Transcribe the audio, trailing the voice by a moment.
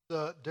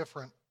The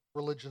different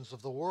religions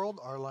of the world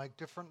are like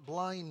different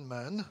blind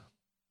men,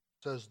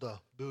 says the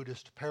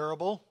Buddhist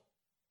parable.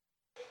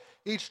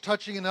 Each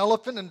touching an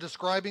elephant and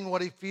describing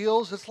what he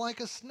feels. It's like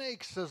a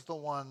snake, says the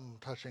one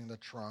touching the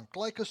trunk.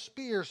 Like a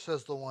spear,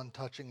 says the one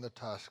touching the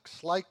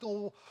tusks. Like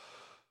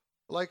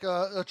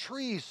a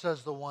tree,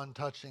 says the one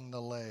touching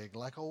the leg.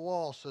 Like a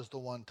wall, says the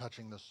one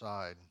touching the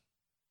side.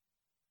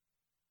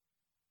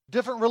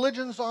 Different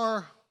religions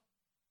are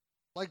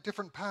like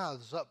different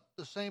paths up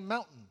the same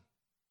mountain,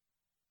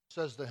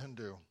 says the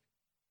Hindu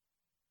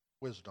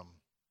wisdom.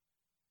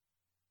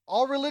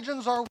 All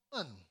religions are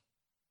one,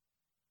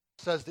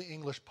 says the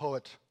English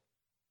poet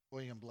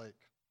William Blake.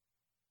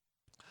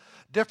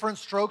 Different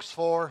strokes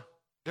for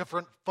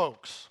different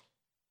folks,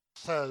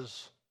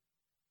 says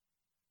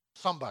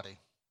somebody.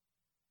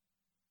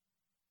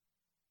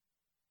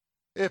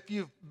 If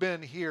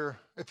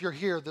you're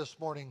here this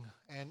morning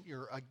and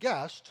you're a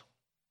guest,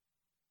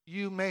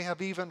 you may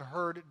have even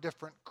heard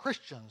different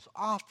Christians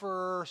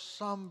offer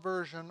some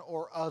version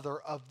or other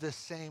of this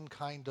same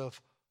kind of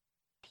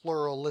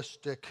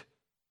pluralistic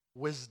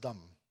wisdom.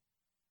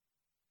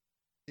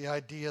 The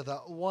idea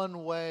that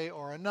one way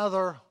or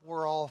another,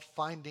 we're all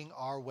finding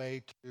our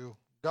way to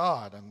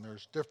God, and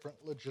there's different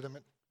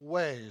legitimate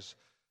ways.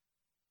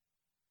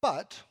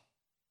 But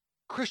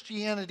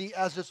Christianity,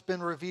 as it's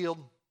been revealed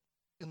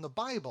in the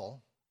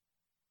Bible,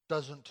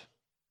 doesn't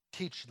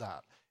teach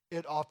that.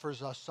 It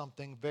offers us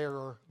something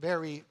very,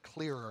 very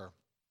clearer.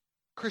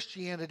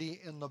 Christianity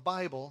in the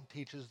Bible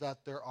teaches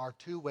that there are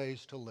two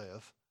ways to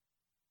live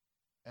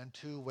and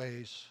two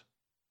ways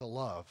to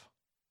love.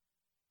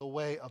 The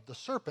way of the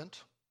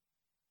serpent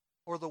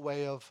or the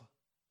way of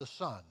the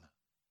Son,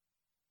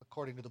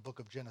 according to the book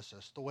of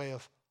Genesis. The way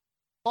of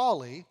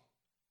folly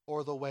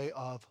or the way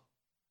of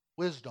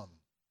wisdom,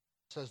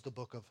 says the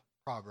book of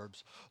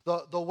Proverbs.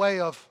 The way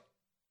of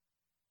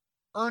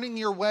earning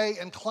your way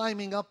and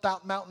climbing up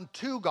that mountain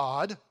to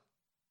God,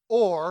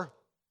 or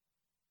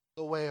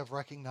the way of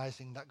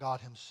recognizing that God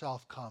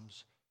himself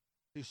comes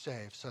to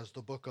save, says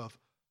the book of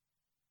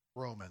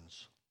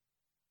Romans.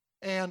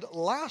 And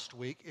last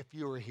week, if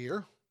you were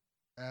here,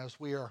 as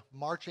we are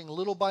marching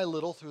little by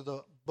little through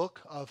the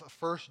book of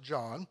 1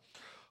 John,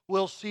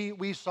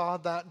 we saw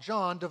that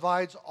John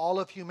divides all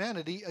of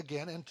humanity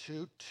again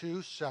into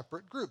two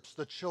separate groups,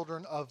 the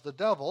children of the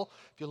devil.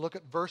 If you look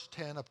at verse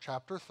 10 of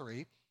chapter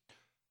 3,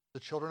 the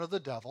children of the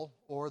devil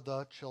or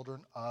the children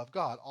of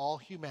God. All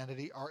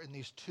humanity are in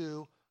these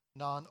two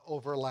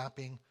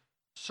non-overlapping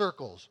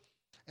circles.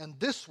 And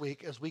this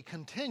week, as we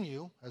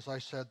continue, as I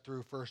said,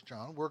 through 1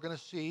 John, we're going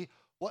to see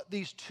what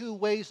these two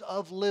ways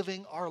of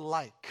living are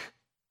like.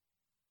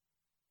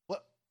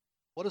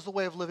 What is the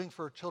way of living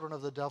for children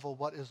of the devil?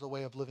 What is the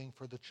way of living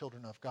for the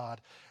children of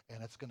God?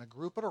 And it's going to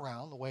group it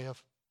around the way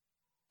of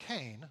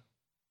Cain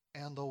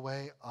and the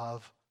way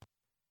of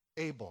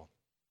Abel.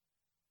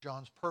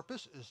 John's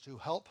purpose is to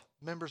help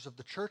members of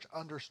the church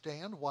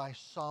understand why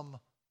some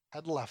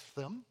had left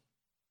them.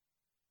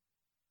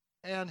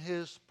 And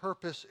his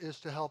purpose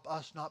is to help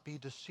us not be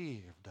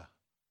deceived.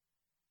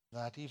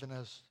 That even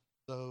as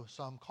though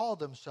some call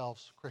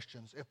themselves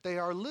Christians, if they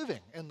are living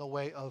in the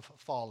way of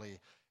folly,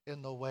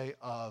 in the way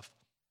of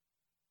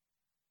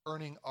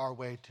earning our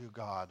way to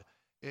God,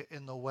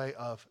 in the way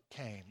of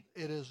Cain,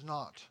 it is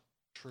not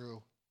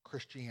true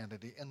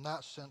Christianity. In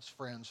that sense,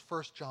 friends,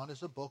 1 John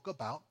is a book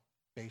about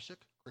basic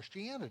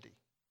Christianity.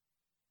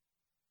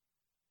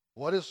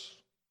 What does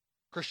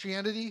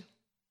Christianity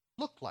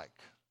look like?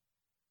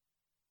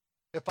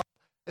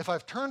 If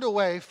I've turned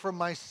away from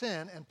my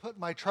sin and put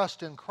my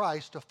trust in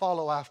Christ to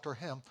follow after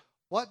him,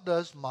 what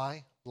does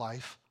my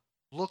life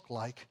look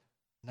like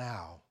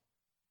now?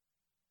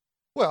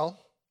 Well,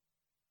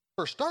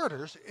 for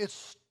starters, it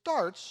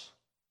starts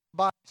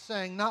by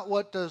saying, not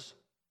what does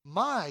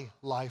my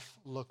life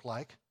look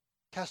like.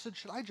 Cassidy,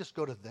 should I just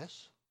go to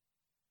this?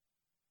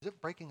 Is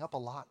it breaking up a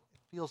lot?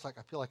 I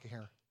feel like I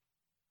hear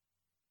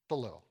a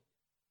little.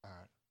 All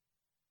right.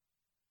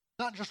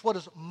 Not just what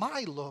does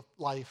my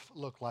life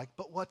look like,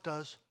 but what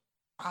does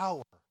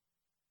our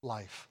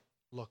life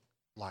look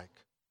like?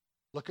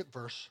 Look at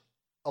verse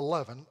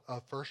 11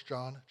 of 1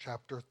 John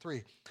chapter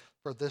 3.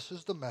 For this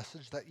is the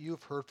message that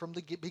you've heard from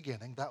the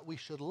beginning, that we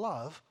should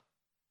love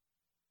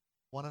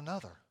one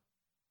another.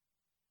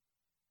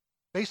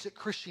 Basic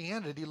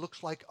Christianity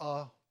looks like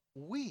a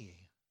we.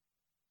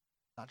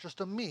 Not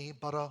just a me,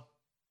 but a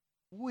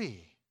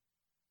we.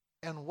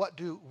 And what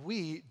do?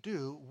 We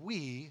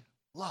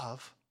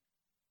love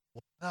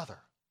one another.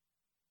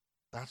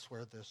 That's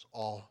where this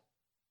all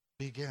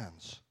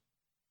begins.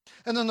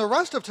 And then the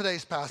rest of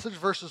today's passage,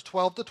 verses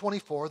 12 to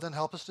 24, then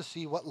help us to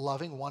see what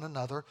loving one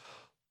another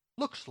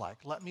looks like.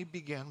 Let me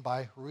begin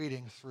by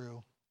reading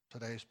through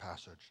today's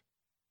passage.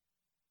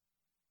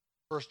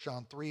 1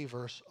 John 3,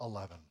 verse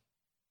 11.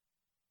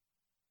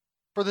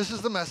 For this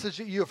is the message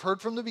that you have heard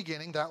from the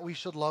beginning, that we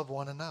should love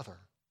one another.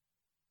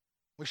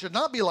 We should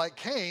not be like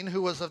Cain,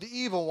 who was of the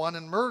evil one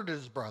and murdered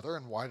his brother.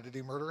 And why did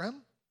he murder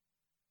him?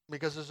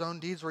 Because his own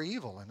deeds were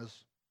evil and his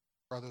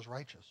brother's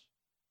righteous.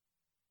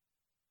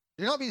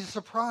 Do not be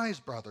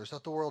surprised, brothers,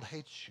 that the world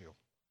hates you.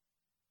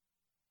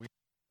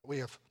 We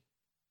have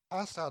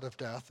passed out of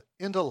death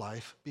into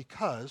life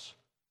because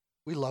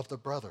we love the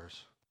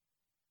brothers.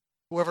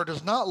 Whoever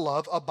does not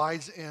love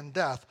abides in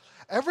death.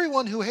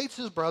 Everyone who hates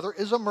his brother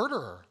is a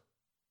murderer.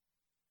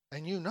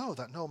 And you know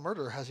that no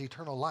murderer has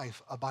eternal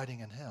life abiding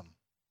in him.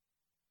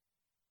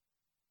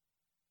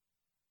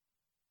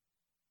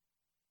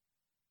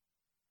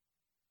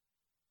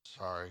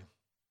 Sorry,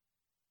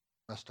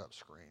 messed up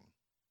screen.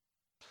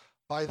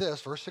 By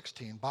this, verse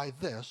 16, by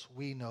this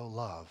we know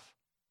love,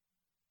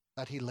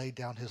 that he laid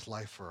down his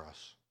life for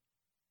us.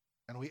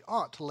 And we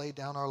ought to lay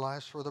down our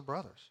lives for the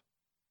brothers.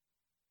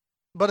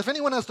 But if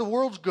anyone has the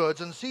world's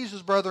goods and sees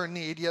his brother in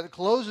need, yet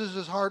closes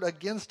his heart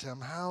against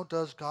him, how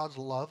does God's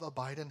love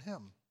abide in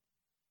him?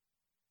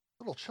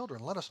 Little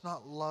children, let us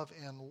not love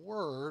in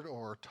word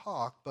or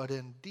talk, but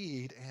in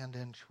deed and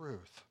in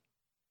truth.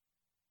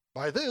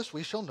 By this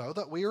we shall know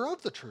that we are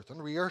of the truth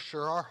and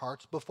reassure our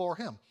hearts before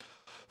him.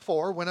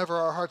 For whenever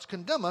our hearts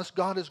condemn us,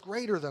 God is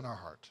greater than our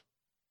heart,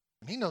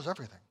 and he knows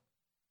everything.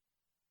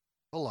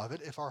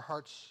 Beloved, if our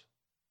heart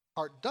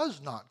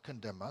does not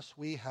condemn us,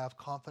 we have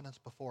confidence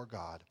before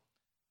God.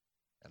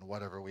 And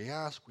whatever we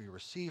ask, we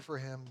receive for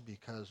him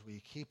because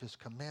we keep his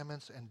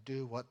commandments and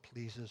do what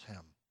pleases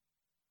him.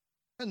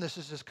 And this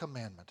is his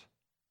commandment,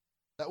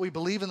 that we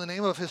believe in the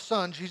name of his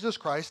Son, Jesus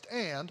Christ,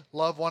 and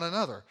love one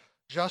another,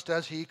 just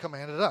as he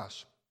commanded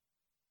us.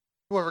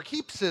 Whoever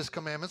keeps his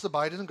commandments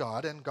abides in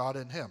God, and God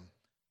in him.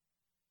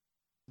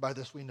 By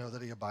this we know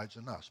that he abides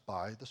in us,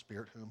 by the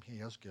Spirit whom he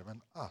has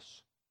given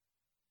us.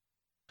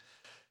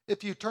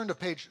 If you turn to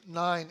page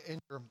 9 in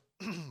your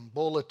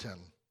bulletin,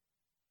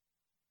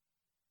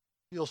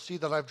 you'll see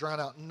that I've drawn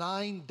out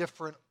 9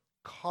 different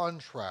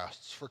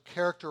contrasts for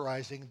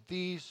characterizing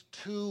these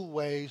 2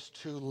 ways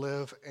to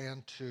live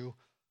and to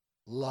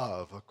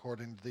love,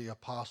 according to the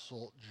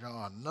Apostle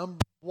John.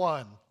 Number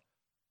 1,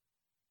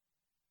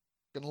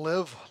 you can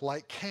live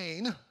like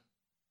Cain,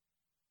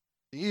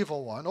 the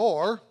evil one,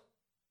 or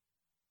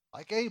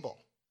like Abel,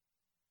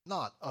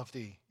 not of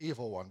the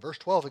evil one. Verse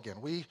 12 again,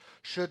 we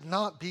should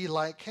not be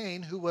like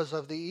Cain, who was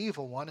of the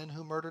evil one and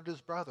who murdered his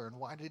brother. And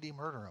why did he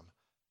murder him?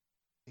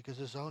 Because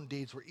his own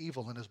deeds were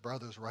evil and his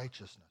brother's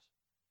righteousness.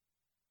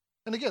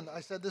 And again, I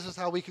said this is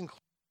how we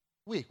conclude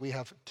the week. We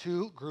have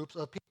 2 groups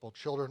of people,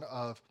 children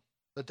of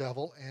the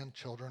devil and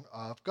children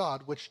of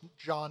God, which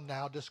John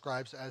now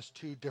describes as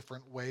 2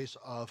 different ways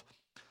of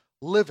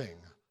living,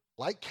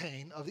 like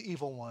Cain of the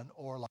evil one,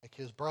 or like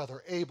his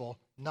brother Abel,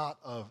 not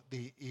of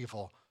the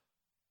evil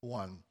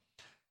one.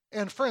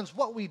 And friends,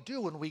 what we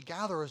do when we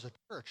gather as a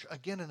church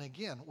again and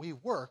again, we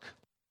work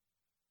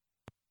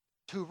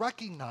to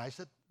recognize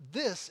that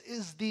this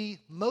is the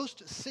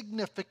most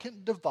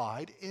significant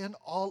divide in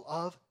all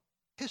of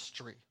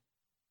history.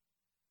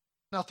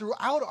 Now,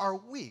 throughout our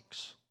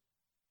weeks,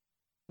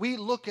 we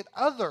look at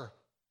other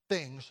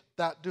things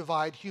that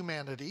divide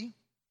humanity,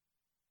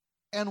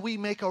 and we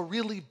make a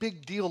really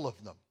big deal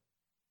of them.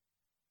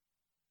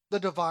 The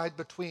divide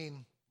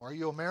between, are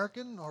you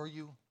American or are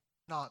you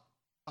not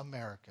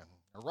American?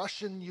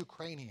 Russian,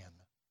 Ukrainian.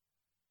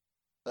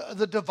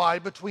 The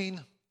divide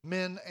between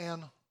men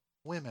and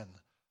women.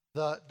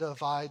 The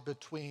divide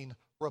between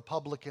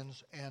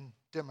Republicans and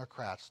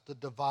Democrats. The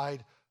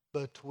divide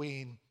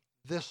between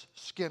this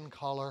skin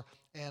color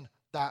and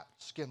that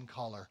skin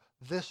color.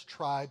 This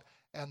tribe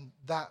and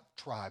that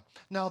tribe.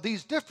 Now,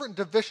 these different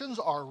divisions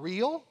are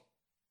real.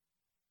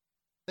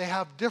 They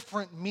have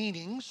different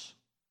meanings.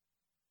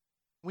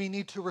 We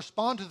need to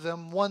respond to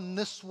them, one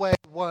this way,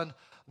 one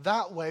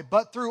that way.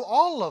 But through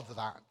all of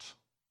that,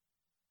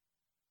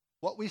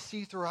 what we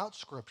see throughout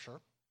Scripture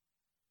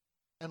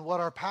and what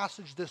our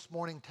passage this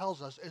morning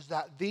tells us is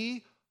that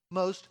the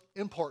most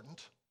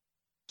important,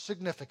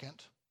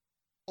 significant,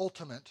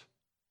 ultimate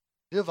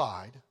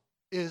divide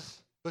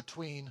is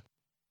between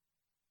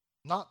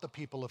not the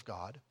people of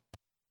God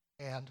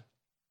and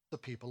the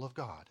people of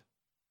God.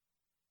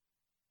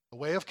 The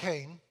way of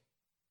Cain,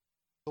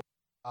 the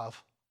way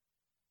of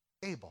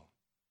Abel.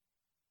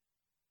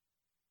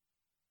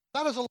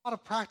 That has a lot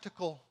of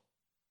practical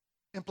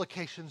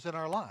implications in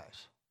our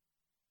lives.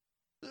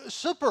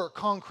 Super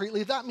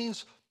concretely, that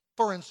means,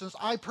 for instance,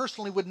 I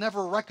personally would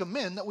never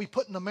recommend that we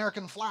put an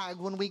American flag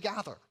when we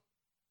gather.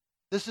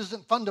 This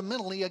isn't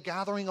fundamentally a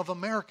gathering of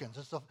Americans.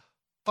 It's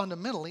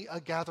fundamentally a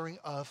gathering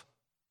of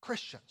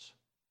Christians.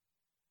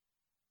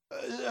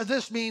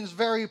 This means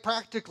very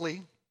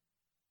practically,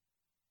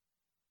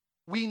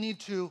 we need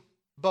to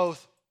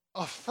both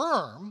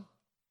affirm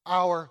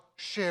our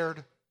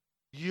shared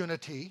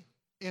unity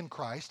in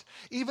Christ,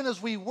 even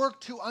as we work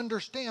to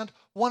understand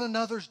one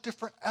another's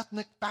different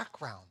ethnic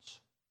backgrounds.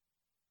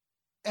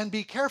 And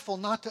be careful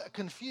not to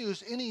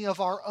confuse any of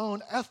our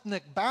own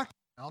ethnic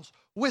backgrounds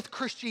with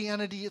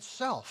Christianity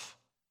itself.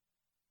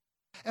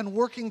 And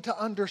working to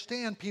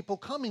understand people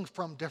coming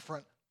from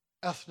different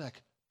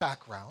ethnic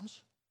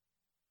backgrounds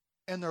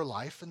and their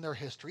life and their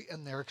history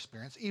and their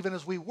experience, even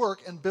as we work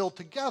and build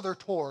together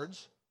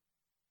towards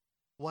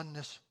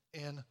oneness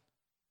in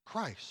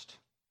Christ.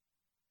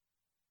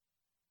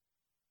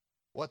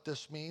 What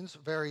this means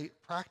very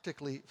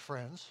practically,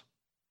 friends,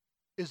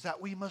 is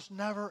that we must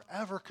never,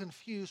 ever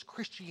confuse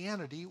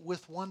Christianity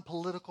with one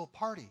political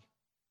party.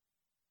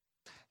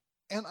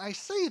 And I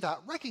say that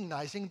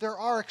recognizing there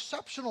are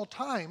exceptional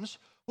times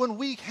when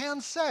we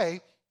can say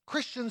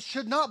Christians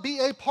should not be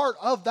a part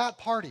of that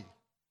party,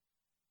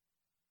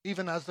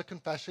 even as the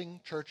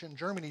Confessing Church in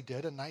Germany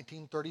did in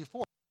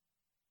 1934.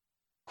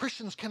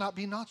 Christians cannot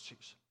be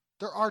Nazis.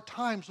 There are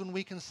times when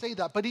we can say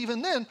that, but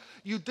even then,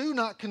 you do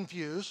not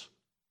confuse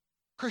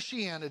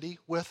Christianity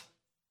with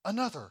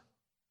another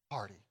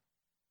party.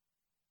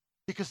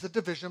 Because the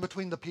division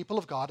between the people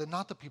of God and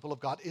not the people of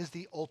God is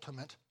the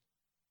ultimate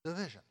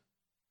division.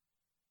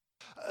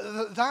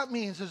 That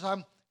means as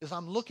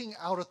I'm looking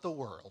out at the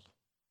world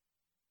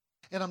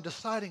and I'm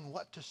deciding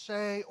what to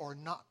say or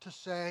not to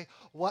say,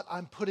 what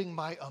I'm putting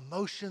my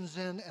emotions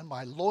in and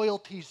my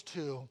loyalties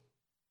to,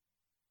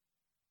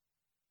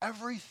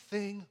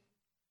 everything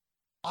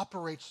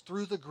operates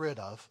through the grid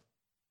of,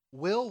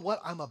 will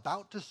what I'm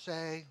about to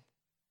say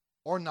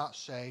or not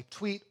say,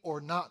 tweet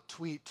or not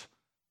tweet,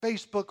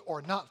 Facebook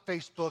or not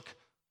Facebook,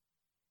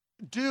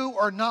 do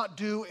or not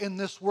do in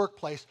this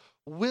workplace,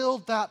 will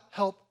that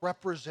help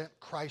represent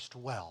Christ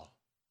well?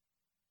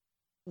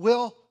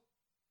 Will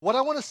what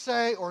I want to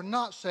say or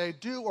not say,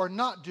 do or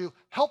not do,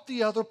 help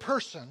the other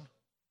person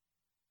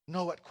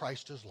know what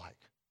Christ is like?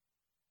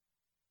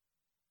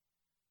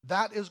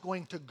 That is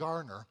going to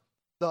garner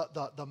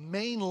the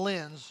main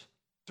lens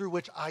through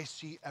which I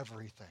see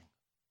everything.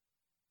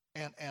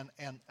 And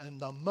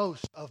the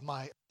most of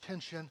my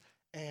attention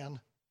and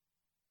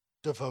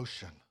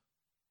devotion.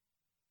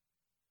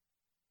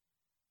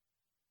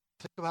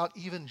 Think about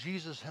even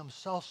Jesus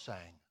himself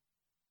saying,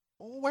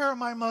 where are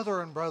my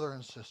mother and brother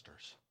and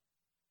sisters?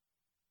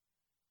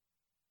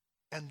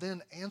 And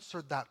then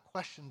answered that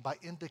question by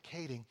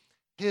indicating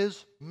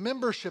his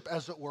membership,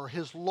 as it were,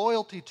 his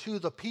loyalty to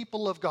the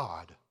people of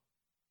God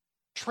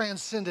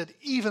transcended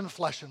even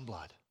flesh and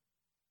blood.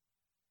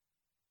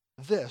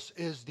 This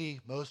is the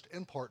most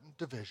important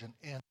division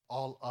in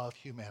all of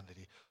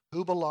humanity.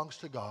 Who belongs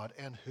to God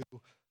and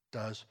who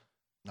does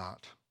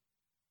not.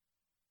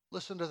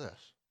 Listen to this.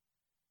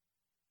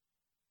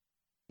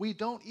 We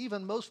don't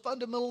even most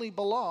fundamentally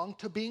belong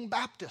to being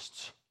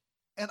Baptists.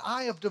 And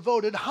I have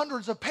devoted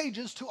hundreds of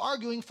pages to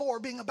arguing for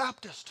being a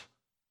Baptist.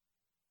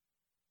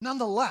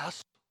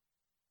 Nonetheless,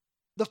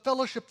 the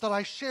fellowship that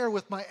I share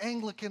with my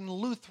Anglican,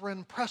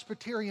 Lutheran,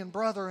 Presbyterian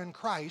brother in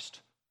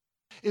Christ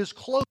is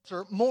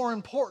closer, more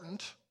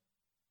important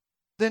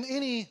than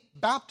any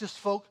Baptist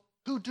folk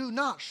who do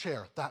not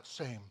share that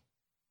same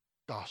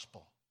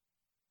gospel.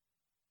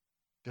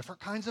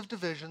 Different kinds of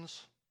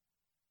divisions.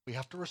 We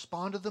have to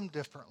respond to them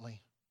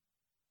differently.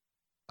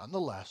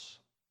 Nonetheless,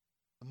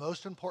 the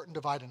most important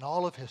divide in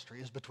all of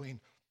history is between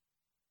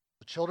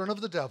the children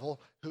of the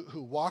devil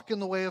who walk in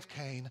the way of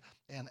Cain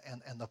and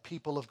the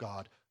people of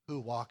God who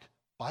walk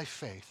by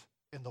faith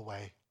in the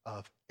way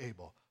of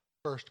Abel.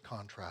 First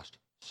contrast.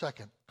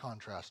 Second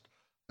contrast.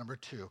 Number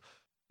 2.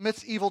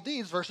 Commits evil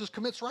deeds versus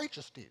commits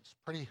righteous deeds.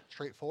 Pretty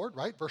straightforward,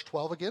 right? Verse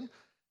 12 again.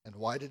 And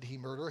why did he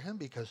murder him?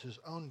 Because his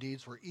own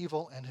deeds were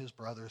evil and his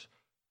brother's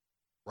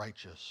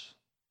righteous.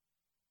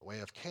 The way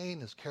of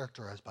Cain is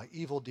characterized by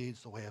evil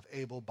deeds, the way of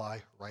Abel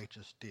by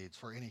righteous deeds.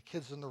 For any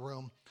kids in the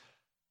room,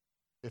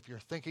 if you're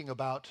thinking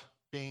about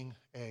being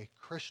a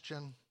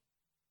Christian,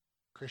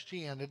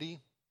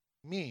 Christianity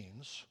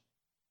means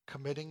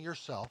committing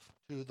yourself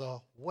to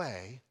the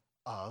way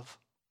of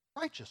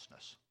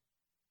righteousness.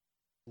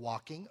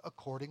 Walking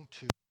according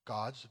to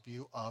God's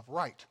view of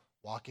right.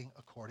 Walking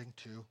according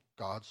to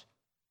God's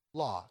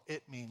law.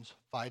 It means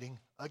fighting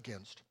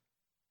against.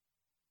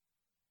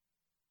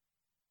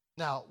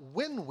 Now,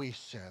 when we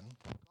sin,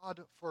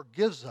 God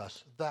forgives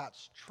us.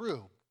 That's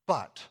true.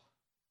 But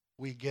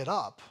we get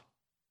up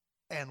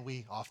and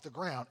we off the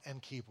ground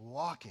and keep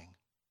walking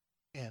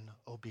in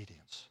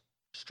obedience,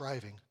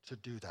 striving to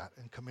do that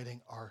and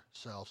committing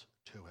ourselves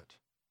to it.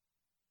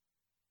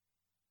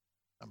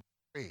 Number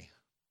 3,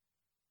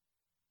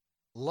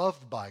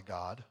 loved by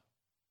God.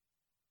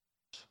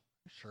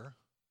 Sure.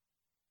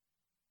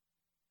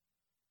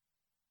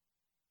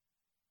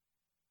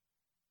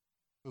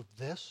 Move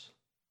this.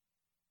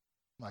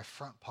 My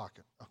front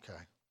pocket. Okay.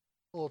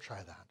 We'll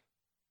try that.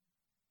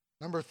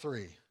 Number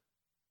 3.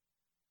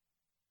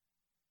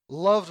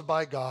 Loved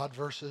by God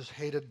versus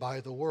hated by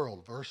the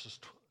world.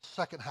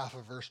 Second half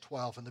of verse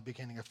 12 and the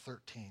beginning of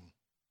 13.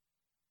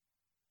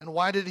 And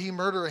why did he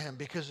murder him?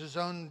 Because his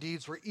own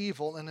deeds were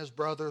evil and his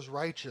brother's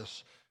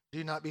righteous.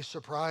 Do not be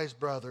surprised,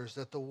 brothers,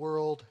 that the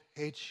world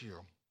hates you.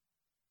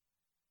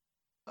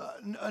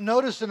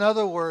 Notice, in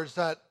other words,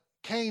 that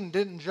Cain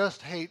didn't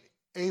just hate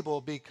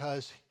Abel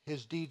because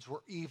his deeds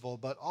were evil,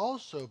 but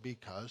also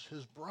because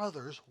his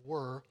brothers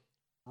were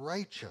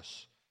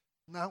righteous.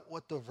 Not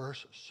what the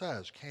verse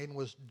says. Cain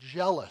was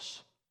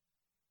jealous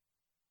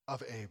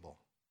of Abel.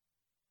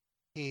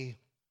 He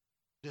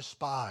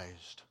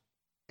despised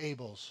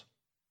Abel's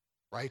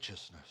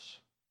righteousness.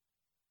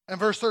 And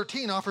verse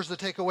 13 offers the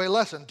takeaway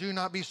lesson. Do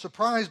not be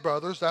surprised,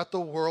 brothers, that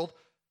the world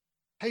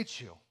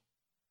hates you.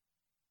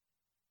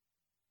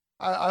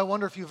 I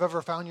wonder if you've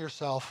ever found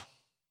yourself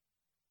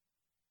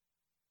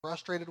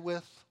frustrated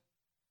with,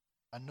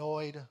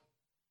 annoyed,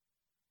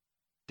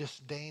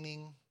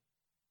 disdaining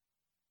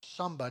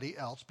somebody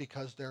else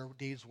because their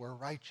deeds were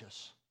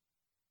righteous,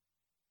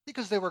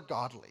 because they were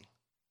godly,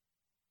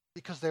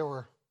 because they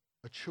were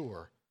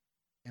mature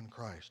in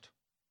Christ.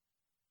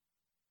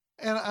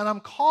 And I'm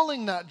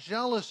calling that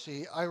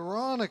jealousy,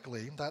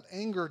 ironically, that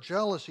anger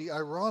jealousy,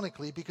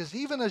 ironically, because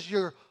even as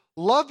you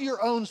love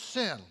your own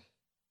sin,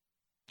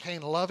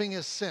 Cain loving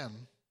his sin,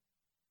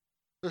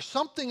 there's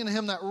something in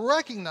him that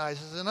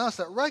recognizes, in us,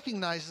 that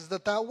recognizes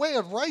that that way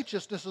of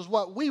righteousness is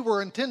what we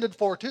were intended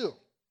for too.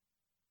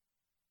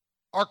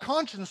 Our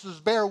consciences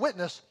bear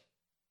witness,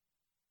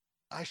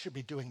 I should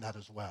be doing that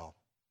as well.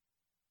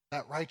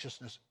 That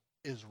righteousness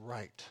is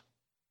right.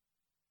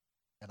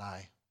 And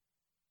I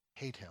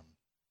hate him.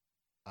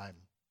 I'm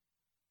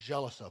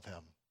jealous of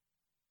him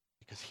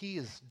because he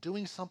is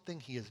doing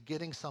something, he is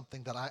getting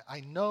something that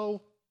I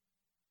know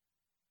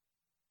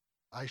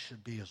I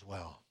should be as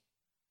well.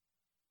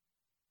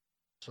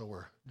 So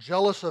we're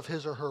jealous of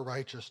his or her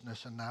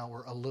righteousness, and now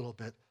we're a little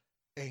bit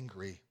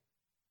angry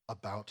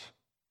about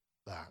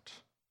that.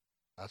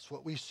 That's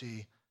what we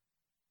see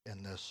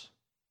in this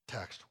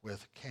text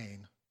with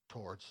Cain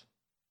towards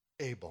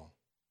Abel,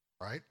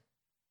 right?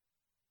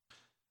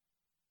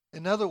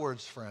 In other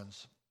words,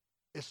 friends,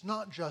 it's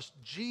not just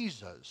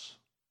Jesus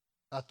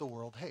that the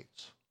world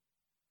hates.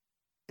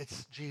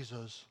 It's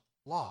Jesus'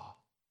 law.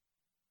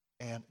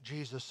 And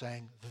Jesus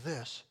saying,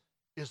 this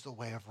is the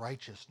way of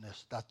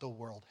righteousness that the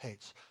world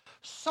hates.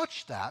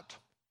 Such that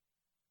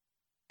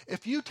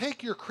if you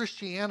take your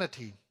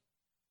Christianity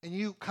and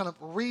you kind of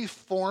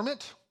reform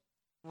it,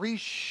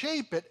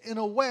 reshape it in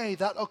a way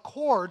that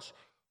accords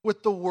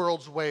with the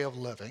world's way of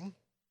living,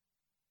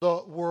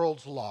 the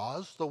world's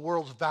laws, the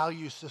world's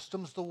value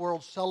systems, the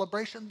world's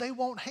celebration, they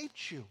won't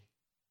hate you.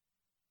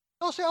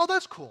 They'll say, oh,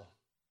 that's cool.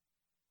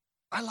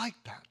 I like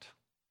that.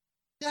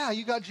 Yeah,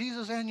 you got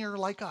Jesus and you're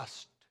like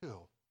us too.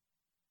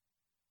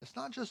 It's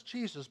not just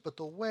Jesus, but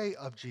the way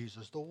of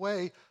Jesus, the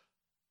way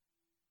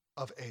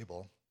of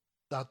Abel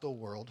that the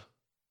world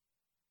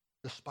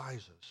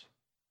despises.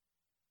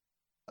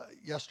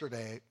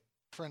 Yesterday,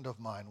 a friend of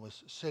mine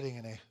was sitting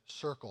in a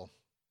circle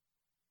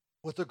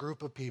with a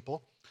group of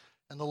people,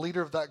 and the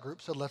leader of that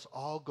group said, let's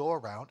all go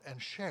around and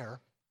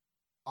share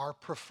our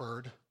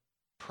preferred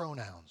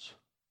pronouns.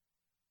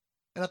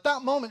 And at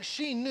that moment,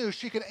 she knew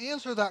she could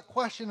answer that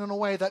question in a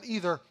way that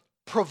either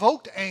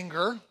provoked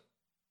anger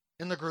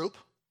in the group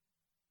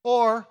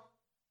or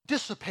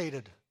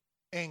dissipated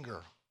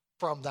anger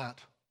from that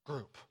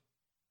group.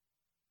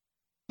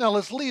 Now,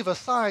 let's leave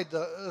aside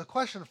the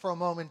question for a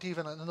moment,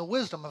 even in the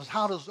wisdom of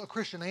how does a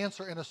Christian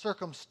answer in a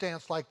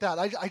circumstance like that.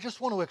 I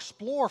just want to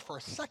explore for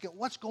a second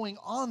what's going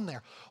on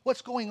there.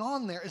 What's going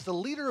on there is the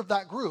leader of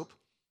that group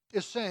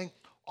is saying,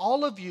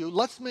 all of you,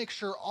 let's make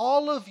sure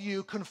all of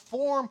you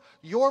conform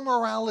your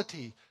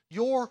morality,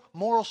 your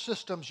moral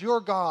systems,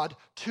 your God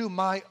to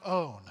my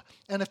own.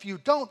 And if you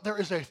don't, there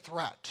is a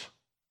threat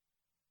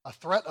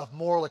of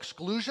moral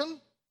exclusion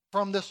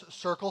from this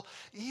circle,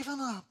 even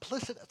an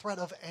implicit threat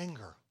of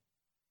anger.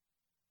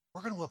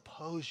 We're going to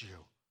oppose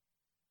you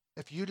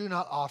if you do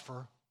not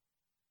offer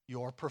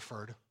your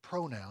preferred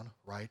pronoun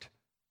right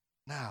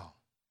now.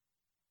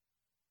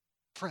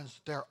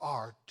 Friends, there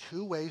are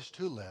two ways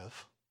to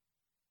live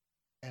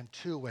and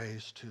two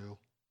ways to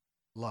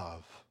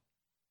love.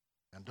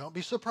 And don't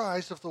be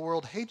surprised if the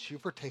world hates you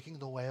for taking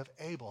the way of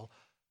Abel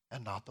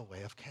and not the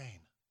way of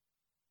Cain.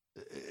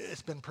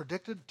 It's been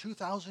predicted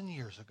 2,000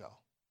 years ago,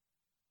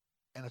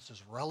 and it's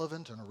as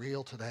relevant and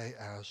real today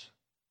as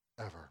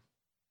ever.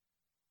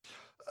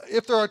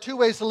 If there are two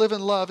ways to live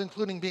in love,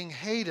 including being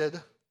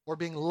hated or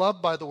being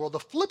loved by the world, the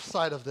flip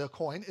side of the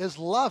coin is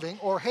loving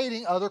or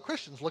hating other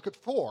Christians. Look at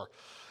 4.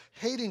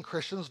 Hating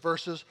Christians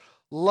versus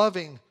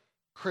loving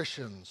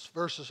Christians.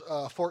 Verses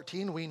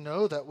 14, we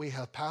know that we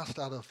have passed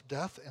out of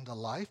death into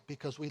life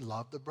because we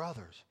love the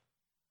brothers.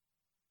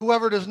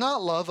 Whoever does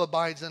not love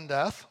abides in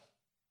death.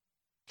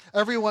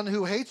 Everyone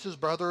who hates his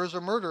brother is a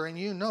murderer, and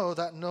you know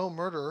that no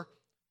murderer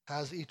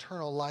has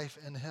eternal life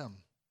in him.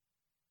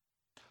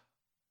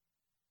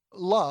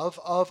 Love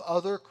of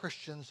other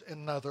Christians,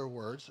 in other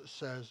words,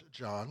 says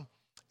John,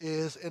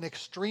 is an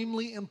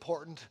extremely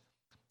important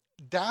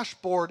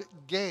dashboard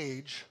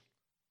gauge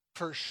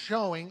for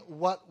showing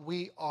what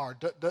we are.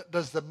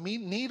 Does the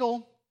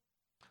needle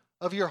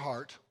of your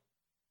heart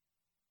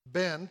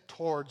bend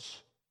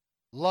towards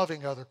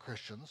loving other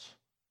Christians,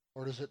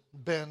 or does it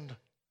bend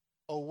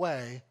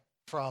away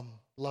from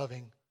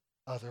loving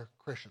other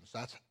Christians?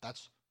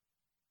 That's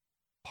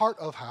part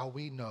of how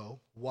we know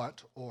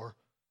what or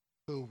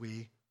who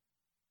we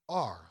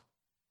are.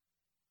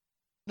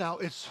 Now,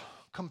 it's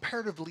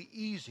comparatively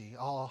easy,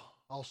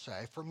 I'll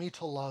say, for me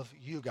to love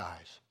you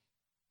guys.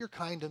 You're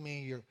kind to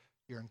me,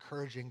 you're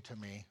encouraging to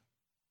me.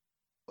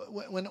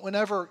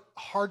 Whenever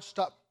hard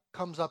stuff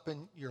comes up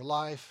in your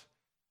life,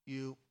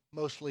 you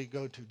mostly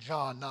go to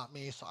John, not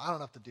me, so I don't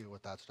have to deal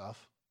with that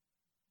stuff.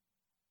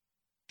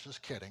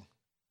 Just kidding.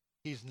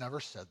 He's never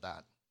said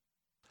that.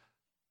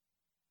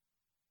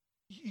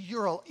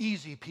 You're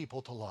easy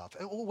people to love.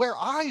 Where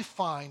I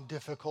find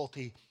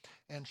difficulty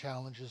and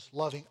challenges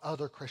loving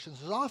other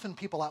Christians is often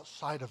people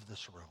outside of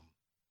this room.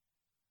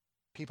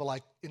 People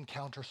I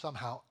encounter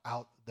somehow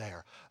out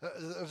there.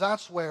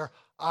 That's where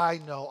I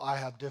know I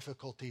have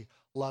difficulty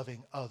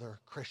loving other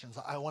Christians.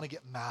 I want to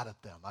get mad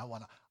at them. I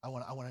want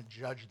to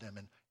judge them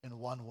in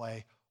one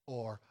way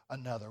or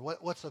another.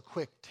 What's a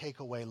quick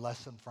takeaway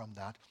lesson from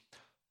that?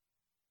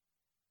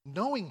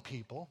 Knowing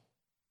people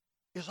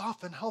is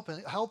often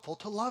helpful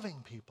to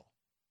loving people.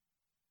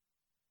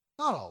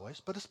 Not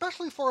always, but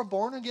especially for a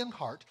born-again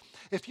heart.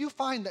 If you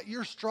find that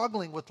you're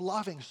struggling with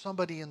loving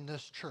somebody in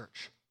this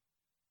church,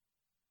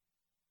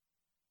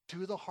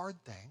 do the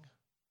hard thing.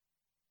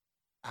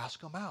 Ask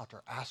them out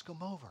or ask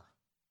them over.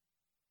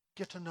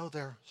 Get to know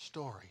their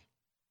story.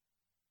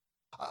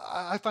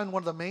 I find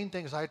one of the main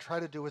things I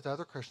try to do with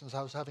other Christians,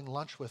 I was having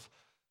lunch with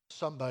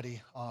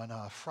somebody on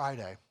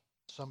Friday,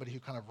 somebody who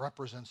kind of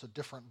represents a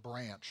different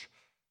branch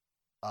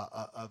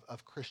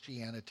of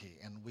Christianity,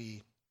 and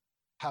we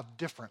have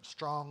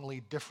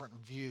strongly different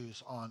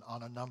views on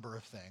a number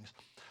of things.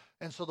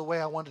 And so the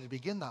way I wanted to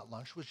begin that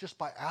lunch was just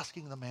by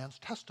asking the man's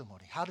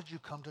testimony. How did you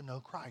come to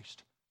know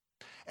Christ?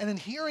 And in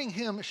hearing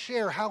him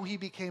share how he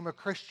became a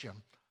Christian,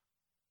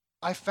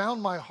 I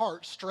found my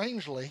heart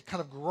strangely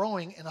kind of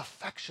growing in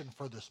affection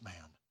for this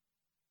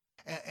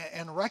man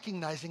and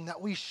recognizing that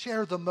we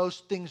share the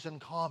most things in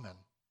common.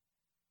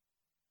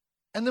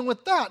 And then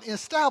with that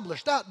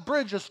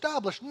bridge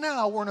established,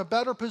 now we're in a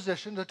better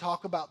position to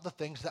talk about the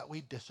things that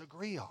we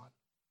disagree on.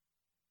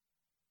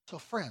 So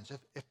friends,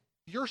 if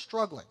you're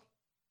struggling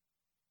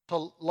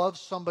to love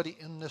somebody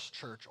in this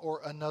church or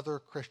another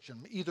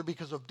Christian, either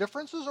because of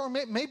differences or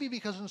maybe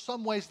because in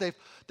some ways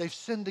they've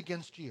sinned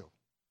against you,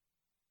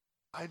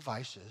 my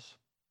advice is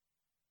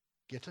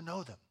get to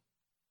know them.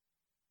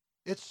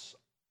 It's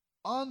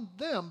on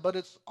them, but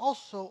it's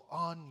also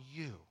on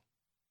you.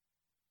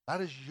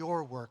 That is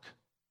your work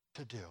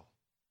to do.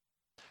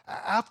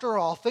 After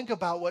all, think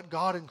about what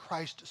God in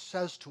Christ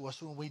says to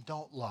us when we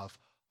don't love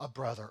a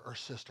brother or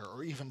sister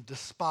or even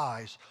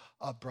despise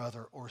a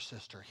brother or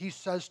sister. He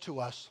says to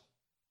us,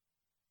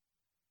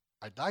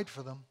 I died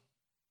for them.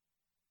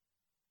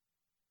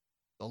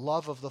 The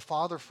love of the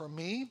Father for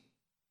me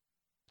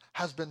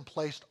has been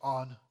placed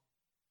on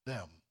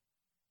them.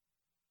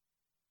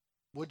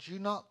 Would you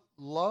not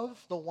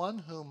love the one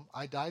whom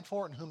I died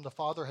for and whom the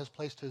Father has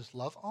placed his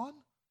love on?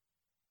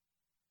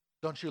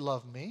 Don't you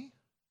love me?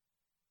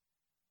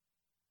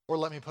 Or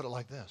let me put it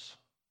like this.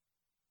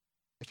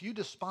 If you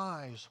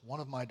despise one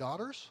of my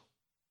daughters,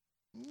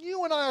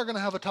 you and I are going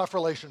to have a tough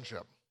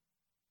relationship.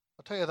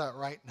 I'll tell you that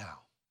right now.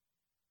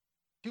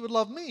 If you would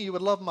love me, you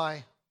would love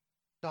my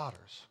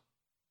daughters.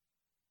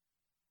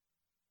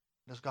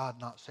 Does God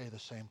not say the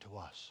same to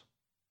us?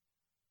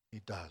 He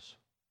does.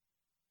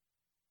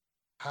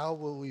 How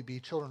will we be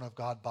children of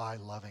God? By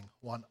loving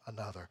one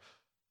another.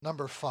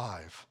 Number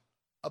 5,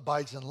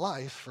 abides in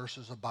life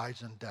versus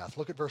abides in death.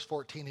 Look at verse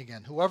 14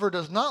 again. Whoever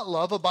does not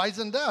love abides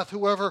in death.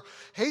 Whoever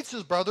hates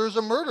his brother is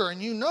a murderer,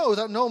 and you know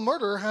that no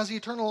murderer has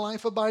eternal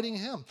life abiding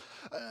in him.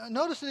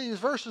 Notice that these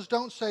verses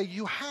don't say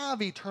you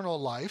have eternal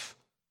life.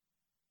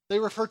 They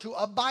refer to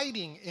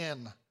abiding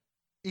in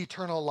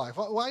eternal life.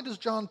 Why does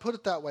John put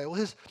it that way?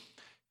 Well,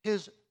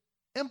 his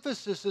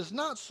emphasis is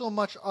not so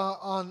much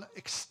on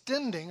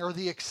extending or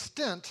the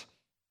extent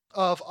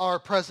of our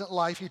present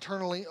life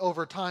eternally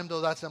over time, though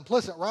that's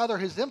implicit. Rather,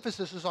 his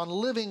emphasis is on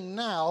living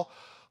now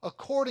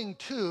according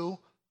to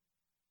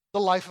the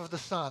life of the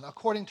Son,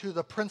 according to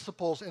the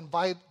principles and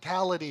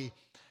vitality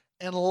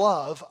and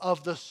love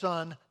of the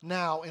Son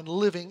now, and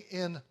living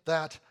in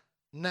that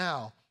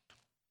now.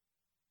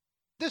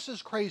 This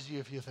is crazy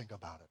if you think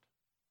about it.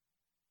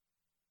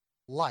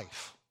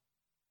 Life,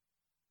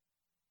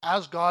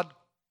 as God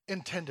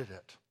intended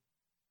it,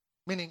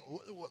 meaning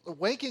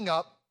waking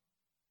up,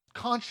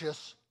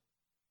 conscious,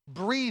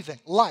 breathing,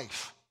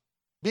 life,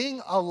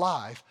 being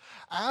alive,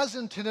 as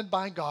intended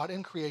by God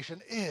in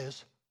creation,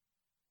 is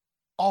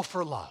all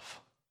for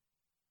love.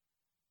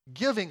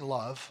 Giving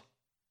love,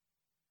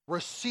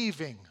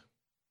 receiving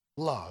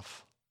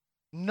love,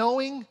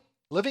 knowing,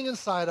 living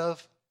inside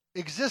of,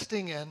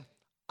 existing in,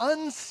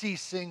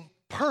 unceasing,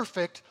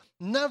 perfect,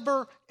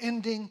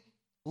 never-ending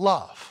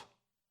love.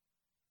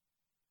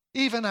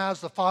 Even as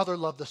the Father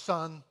loved the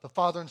Son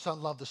and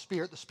Son loved the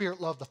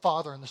Spirit loved the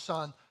Father and the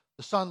Son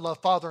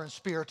loved Father and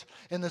Spirit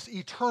in this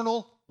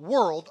eternal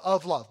world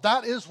of love.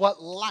 That is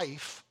what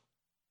life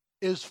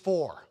is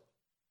for.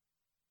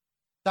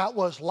 That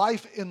was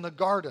life in the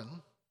garden.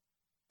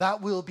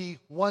 That will be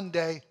one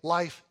day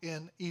life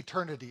in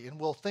eternity. And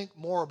we'll think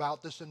more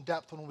about this in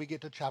depth when we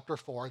get to chapter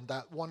 4 and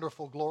that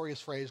wonderful,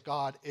 glorious phrase,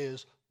 God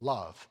is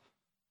love,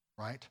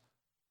 right?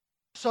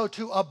 So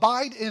to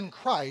abide in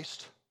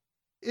Christ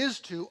is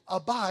to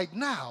abide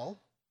now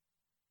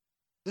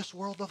this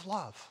world of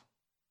love.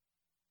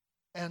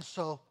 And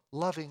so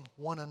loving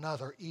one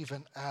another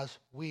even as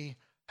we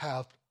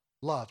have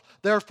loved.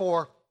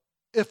 Therefore,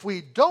 if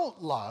we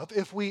don't love,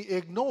 if we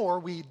ignore,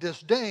 we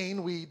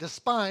disdain, we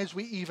despise,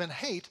 we even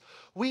hate,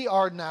 we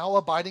are now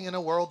abiding in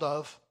a world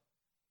of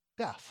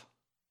death.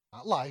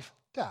 Not life,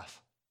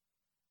 death.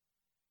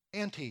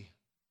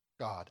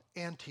 Anti-God,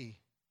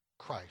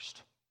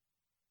 anti-Christ.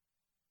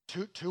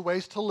 Two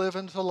ways to live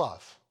and to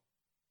love,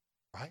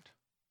 right?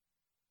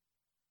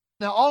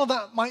 Now, all of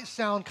that might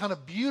sound kind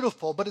of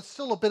beautiful, but it's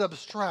still a bit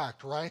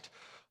abstract, right?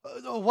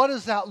 What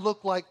does that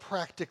look like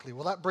practically?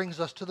 Well, that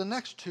brings us to the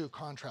next two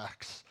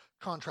contrasts.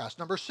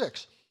 Number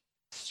 6,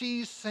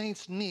 sees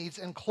saints' needs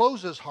and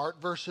closes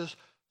heart versus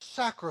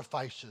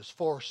sacrifices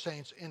for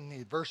saints in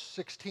need. Verse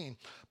 16,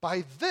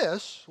 by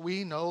this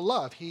we know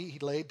love. He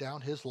laid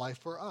down his life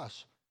for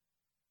us,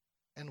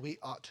 and we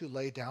ought to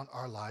lay down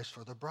our lives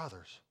for the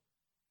brothers.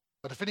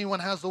 But if anyone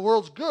has the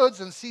world's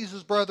goods and sees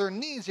his brother in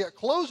need, yet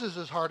closes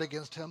his heart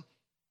against him,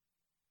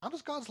 how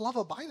does God's love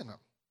abide in him?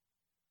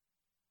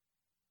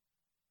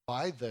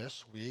 By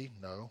this we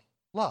know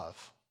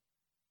love.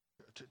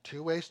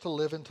 Two ways to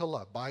live and to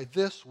love. By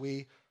this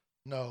we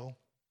know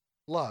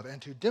love.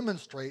 And to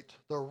demonstrate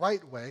the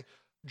right way,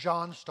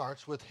 John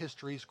starts with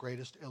history's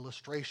greatest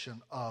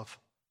illustration of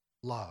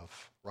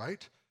love,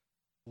 right?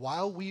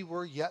 While we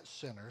were yet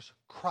sinners,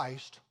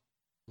 Christ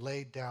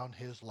laid down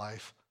his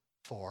life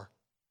for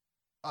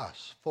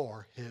us,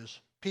 for his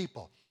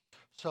people.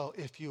 So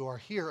if you are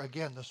here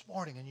again this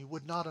morning and you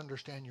would not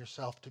understand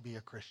yourself to be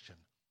a Christian,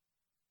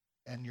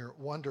 and you're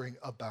wondering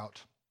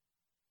about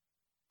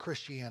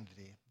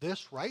Christianity,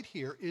 this right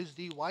here is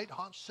the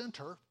white-hot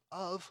center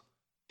of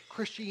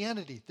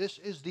Christianity. This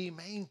is the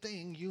main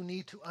thing you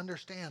need to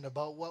understand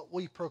about what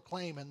we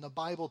proclaim and the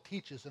Bible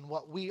teaches and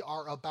what we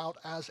are about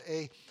as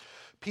a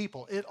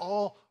people. It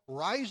all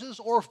rises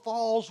or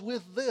falls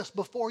with this.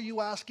 Before you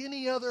ask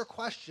any other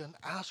question,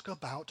 ask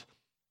about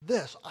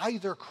this.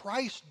 Either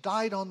Christ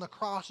died on the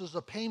cross as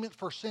a payment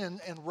for sin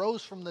and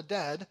rose from the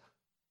dead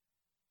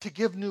to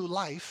give new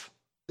life,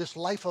 this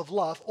life of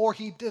love, or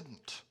he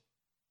didn't.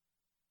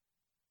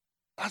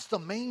 That's the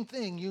main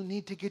thing you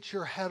need to get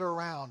your head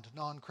around,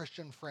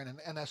 non-Christian friend.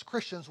 And as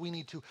Christians, we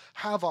need to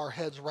have our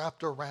heads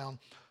wrapped around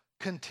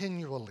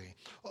continually.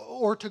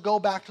 Or to go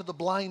back to the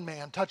blind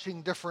man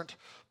touching different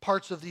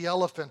parts of the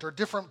elephant or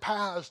different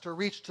paths to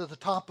reach to the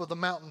top of the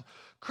mountain.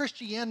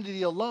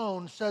 Christianity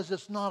alone says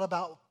it's not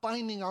about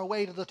finding our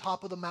way to the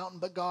top of the mountain,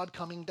 but God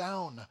coming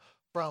down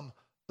from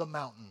the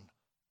mountain.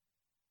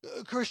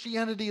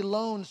 Christianity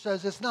alone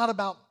says it's not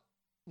about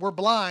we're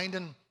blind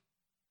and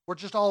we're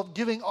just all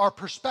giving our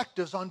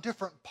perspectives on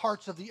different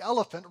parts of the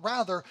elephant.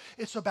 Rather,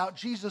 it's about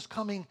Jesus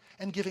coming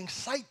and giving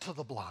sight to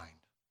the blind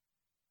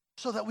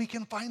so that we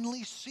can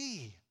finally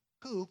see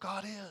who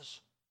God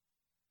is.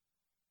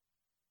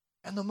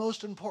 And the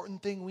most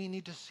important thing we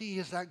need to see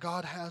is that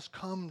God has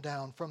come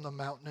down from the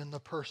mountain in the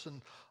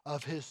person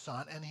of his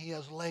Son, and he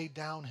has laid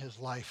down his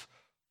life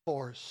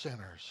for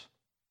sinners.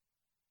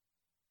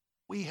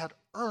 We had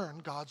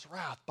earned God's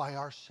wrath by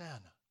our sin.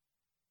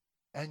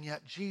 And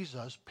yet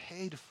Jesus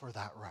paid for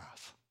that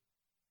wrath,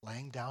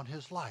 laying down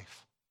his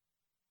life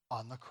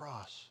on the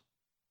cross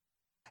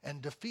and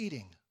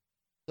defeating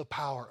the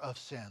power of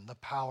sin, the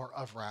power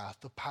of wrath,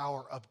 the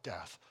power of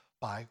death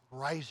by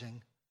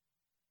rising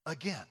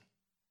again.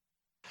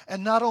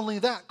 And not only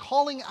that,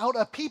 calling out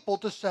a people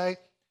to say,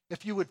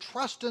 if you would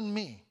trust in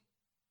me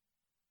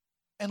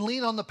and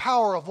lean on the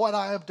power of what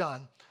I have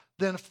done,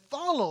 then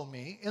follow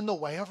me in the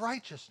way of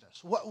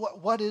righteousness.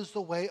 What is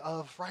the way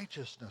of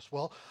righteousness?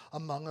 Well,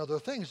 among other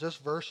things, this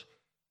verse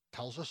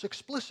tells us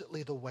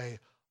explicitly the way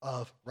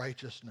of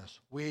righteousness.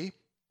 We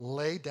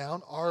lay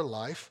down our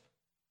life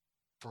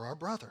for our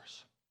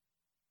brothers.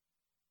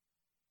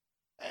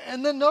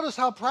 And then notice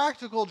how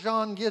practical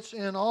John gets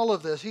in all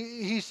of this.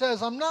 He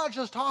says, I'm not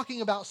just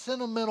talking about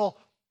sentimental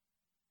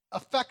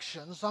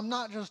affections. I'm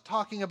not just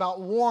talking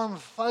about warm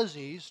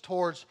fuzzies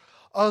towards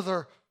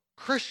other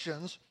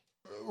Christians.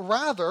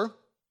 Rather,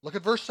 look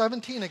at verse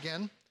 17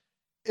 again.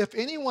 If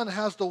anyone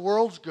has the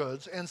world's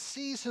goods and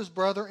sees his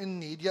brother in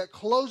need, yet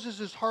closes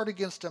his heart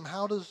against him,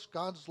 how does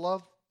God's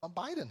love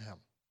abide in him?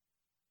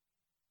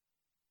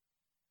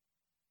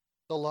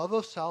 The love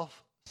of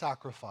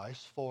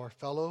self-sacrifice for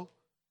fellow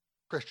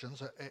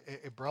Christians,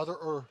 a brother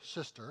or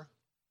sister,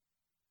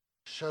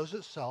 shows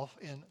itself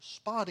in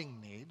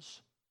spotting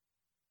needs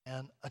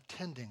and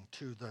attending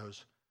to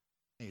those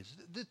needs.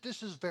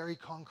 This is very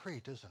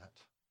concrete, isn't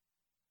it?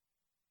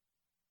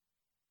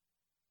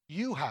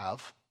 You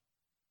have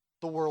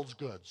the world's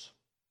goods.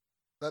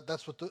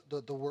 That's what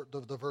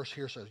the verse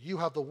here says. You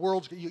have the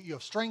world's, you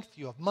have strength,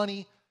 you have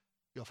money,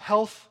 you have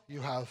health,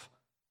 you have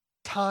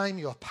time,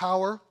 you have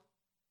power.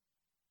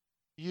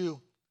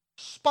 You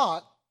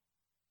spot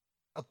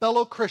a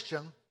fellow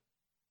Christian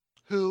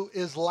who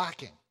is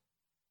lacking,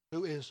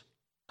 who is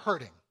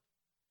hurting.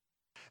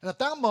 And at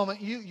that moment,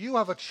 you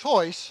have a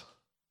choice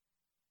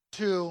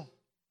to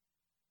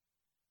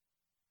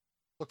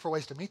look for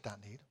ways to meet that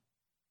need,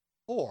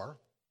 or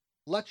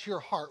let your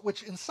heart,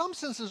 which in some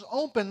sense is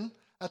open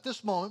at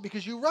this moment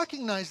because you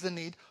recognize the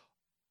need,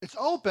 it's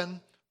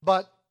open,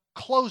 but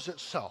close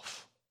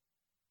itself.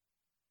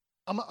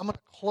 I'm going to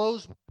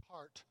close my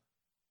heart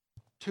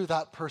to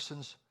that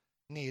person's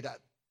need.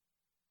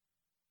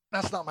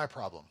 That's not my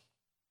problem.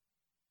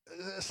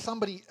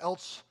 Somebody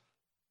else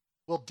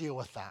we'll deal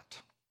with that.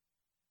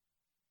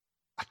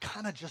 I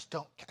kind of just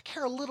don't I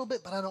care a little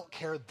bit, but I don't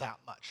care that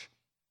much.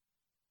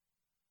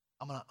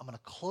 I'm gonna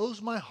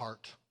close my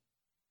heart.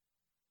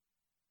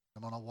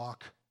 I'm gonna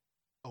walk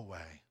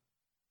away.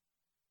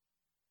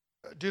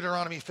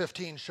 Deuteronomy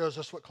 15 shows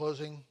us what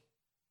closing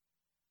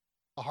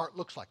a heart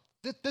looks like.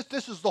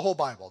 This is the whole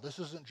Bible. This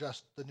isn't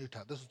just the New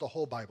Testament. This is the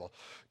whole Bible.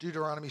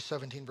 Deuteronomy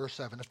 17, verse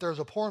 7. If there's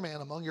a poor man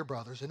among your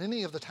brothers in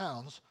any of the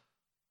towns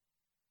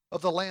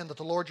of the land that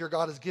the Lord your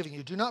God is giving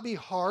you, do not be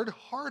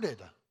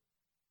hard-hearted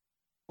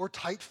or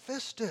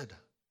tight-fisted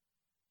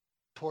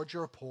towards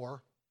your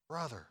poor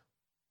brother.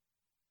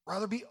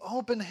 Rather be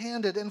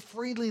open-handed and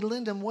freely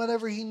lend him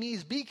whatever he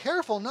needs. Be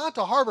careful not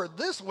to harbor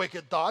this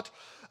wicked thought.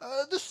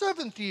 The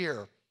 7th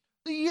year,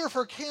 the year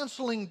for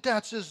canceling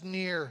debts, is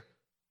near,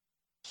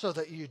 so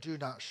that you do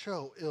not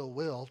show ill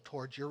will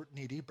towards your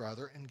needy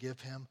brother and give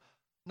him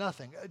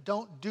nothing.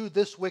 Don't do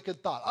this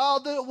wicked thought.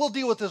 Oh, we'll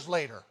deal with this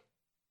later.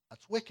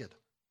 That's wicked,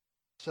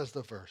 says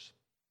the verse.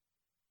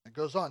 It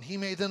goes on. He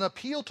may then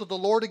appeal to the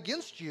Lord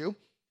against you,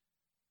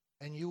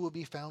 and you will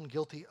be found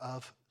guilty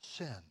of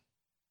sin.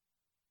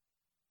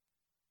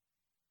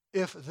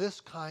 If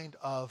this kind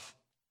of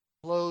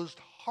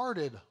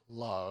closed-hearted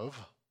love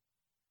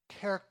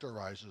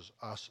characterizes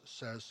us,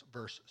 says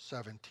verse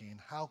 17,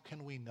 how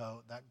can we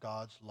know that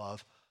God's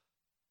love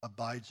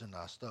abides in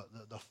us?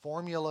 The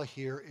formula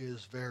here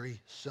is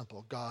very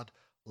simple. God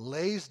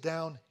lays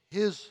down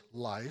his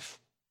life,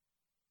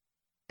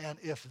 and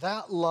if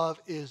that love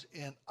is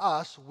in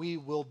us, we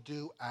will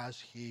do as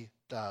he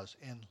does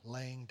in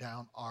laying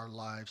down our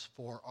lives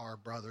for our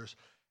brothers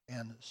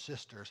and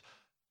sisters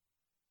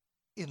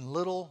in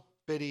little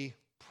bitty,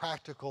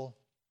 practical,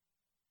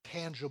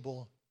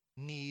 tangible,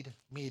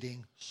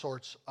 need-meeting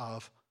sorts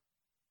of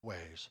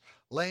ways.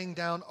 Laying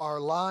down our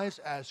lives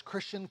as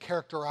Christian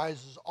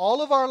characterizes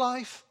all of our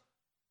life.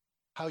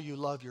 How you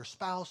love your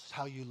spouse,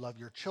 how you love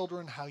your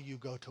children, how you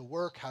go to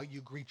work, how you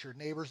greet your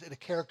neighbors. It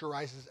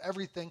characterizes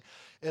everything.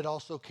 It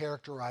also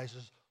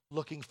characterizes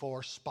looking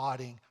for,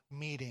 spotting,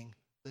 meeting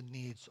the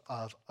needs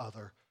of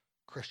other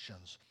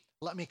Christians.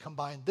 Let me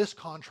combine this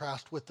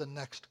contrast with the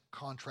next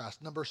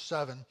contrast. Number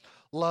 7,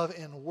 love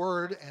in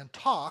word and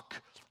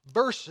talk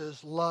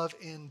versus love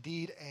in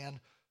deed and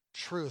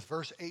truth.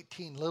 Verse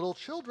 18, little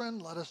children,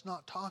 let us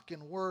not talk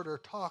in word or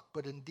talk,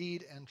 but in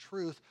deed and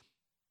truth.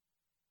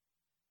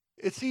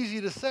 It's easy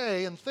to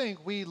say and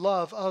think we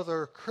love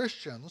other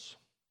Christians,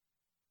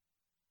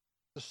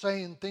 to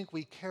say and think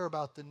we care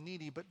about the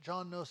needy, but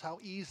John knows how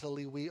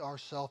easily we are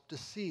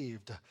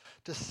self-deceived,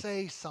 to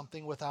say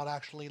something without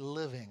actually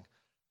living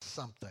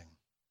something.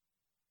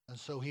 And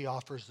so he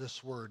offers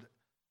this word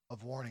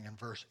of warning in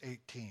verse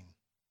 18.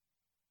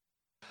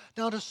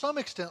 Now, to some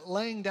extent,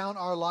 laying down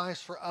our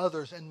lives for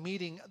others and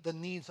meeting the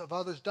needs of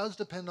others does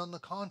depend on the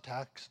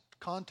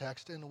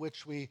context in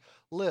which we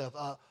live.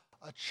 A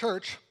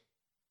church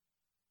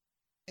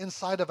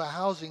inside of a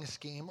housing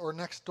scheme or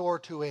next door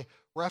to a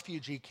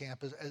refugee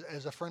camp,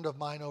 as a friend of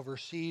mine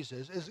overseas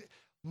is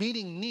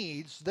meeting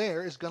needs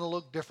there is going to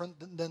look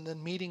different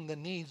than meeting the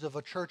needs of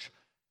a church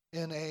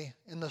in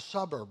the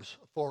suburbs,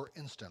 for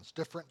instance.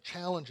 Different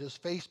challenges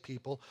face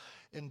people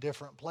in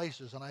different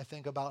places. And I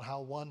think about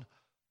how one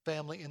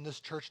family in this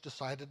church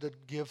decided to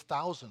give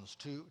thousands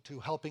to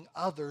helping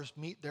others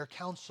meet their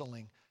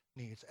counseling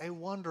needs. A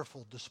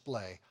wonderful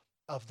display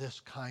of this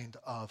kind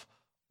of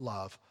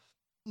love.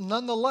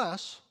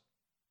 Nonetheless,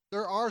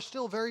 there are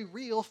still very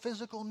real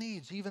physical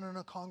needs, even in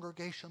a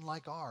congregation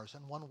like ours.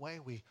 And one way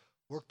we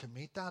work to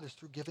meet that is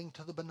through giving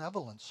to the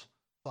Benevolence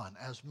Fund,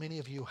 as many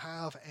of you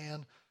have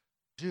and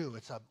do.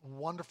 It's a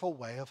wonderful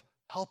way of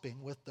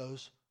helping with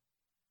those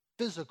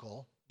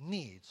physical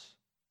needs.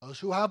 Those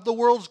who have the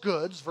world's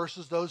goods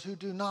versus those who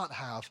do not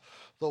have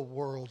the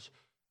world's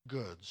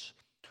goods.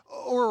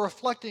 Or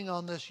reflecting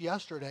on this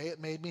yesterday, it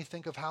made me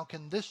think of how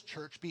can this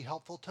church be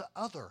helpful to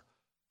other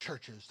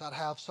churches that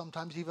have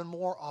sometimes even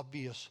more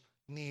obvious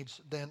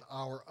needs than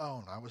our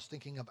own. I was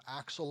thinking of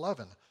Acts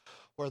 11,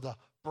 where the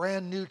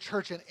brand new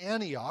church in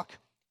Antioch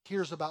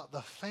hears about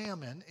the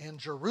famine in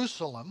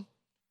Jerusalem.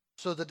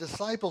 So the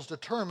disciples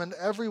determined,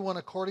 everyone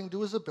according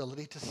to his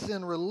ability, to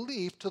send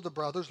relief to the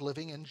brothers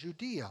living in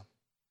Judea.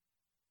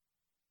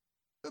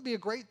 It would be a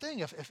great thing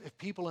if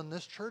people in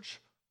this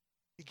church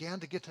began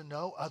to get to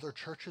know other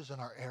churches in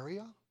our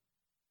area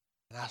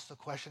and ask the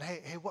question,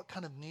 hey, what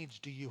kind of needs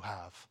do you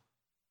have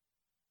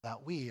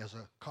that we as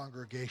a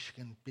congregation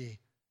can be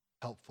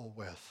helpful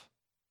with?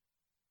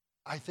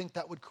 I think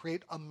that would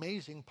create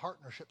amazing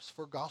partnerships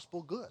for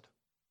gospel good.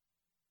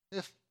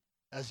 If,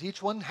 as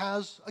each one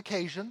has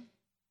occasion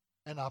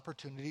and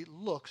opportunity,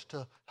 looks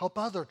to help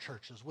other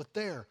churches with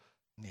their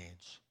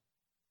needs.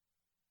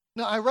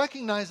 Now, I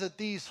recognize that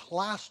these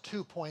last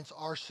 2 points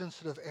are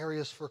sensitive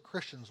areas for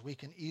Christians. We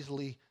can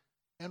easily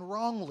and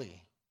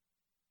wrongly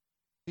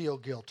feel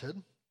guilted.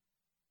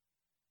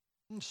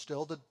 And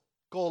still, the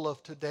goal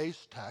of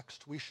today's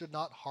text, we should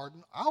not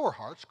harden our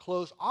hearts,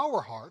 close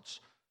our hearts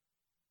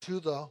to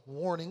the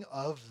warning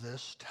of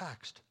this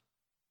text.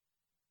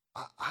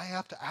 I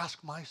have to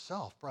ask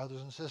myself,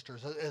 brothers and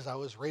sisters, as I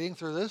was reading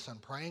through this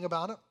and praying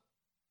about it,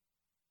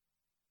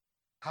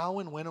 how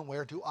and when and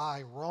where do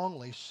I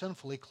wrongly,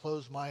 sinfully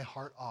close my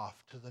heart off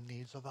to the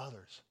needs of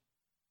others?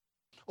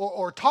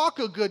 Or talk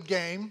a good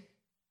game,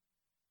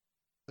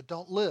 but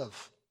don't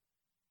live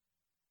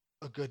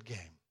a good game.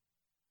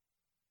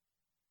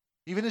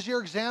 Even as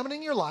you're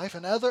examining your life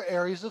and other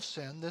areas of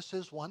sin, this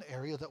is one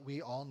area that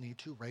we all need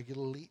to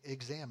regularly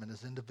examine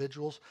as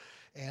individuals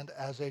and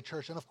as a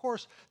church. And of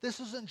course, this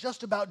isn't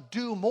just about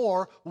do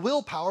more,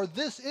 willpower.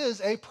 This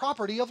is a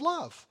property of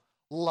love.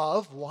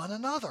 Love one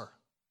another.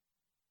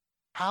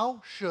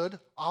 How should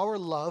our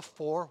love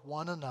for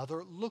one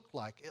another look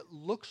like? It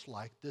looks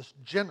like this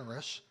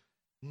generous,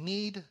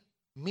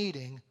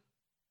 need-meeting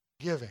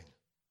giving.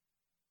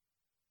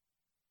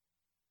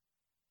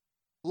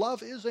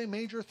 Love is a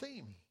major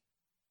theme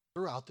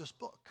throughout this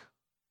book.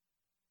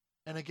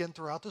 And again,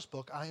 throughout this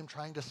book, I am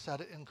trying to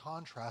set it in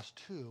contrast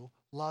to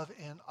love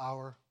in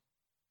our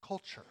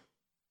culture.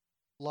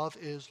 Love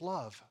is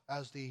love,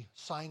 as the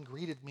sign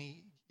greeted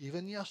me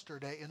even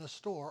yesterday in a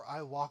store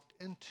I walked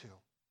into.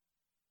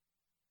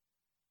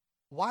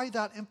 Why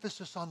that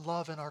emphasis on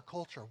love in our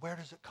culture? Where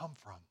does it come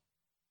from?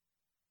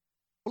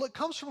 Well, it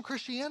comes from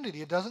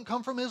Christianity. It doesn't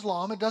come from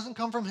Islam. It doesn't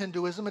come from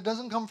Hinduism. It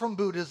doesn't come from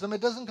Buddhism.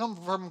 It doesn't come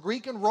from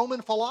Greek and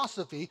Roman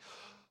philosophy.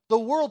 The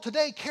world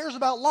today cares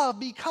about love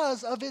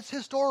because of its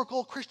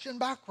historical Christian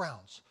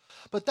backgrounds.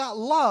 But that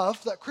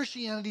love that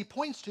Christianity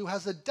points to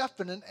has a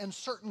definite and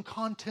certain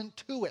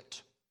content to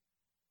it.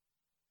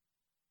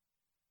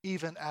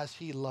 Even as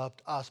he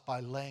loved us by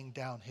laying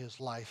down his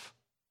life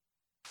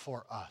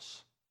for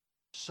us,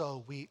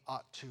 so we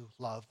ought to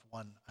love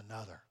one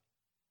another.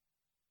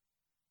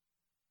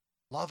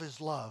 Love is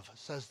love,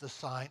 says the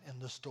sign in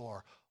the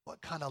store.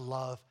 What kind of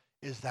love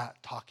is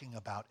that talking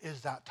about?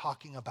 Is that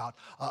talking about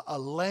a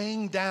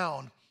laying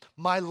down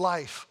my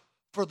life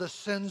for the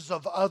sins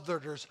of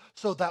others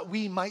so that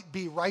we might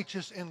be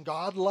righteous in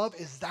God? Love,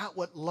 is that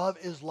what love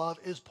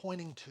is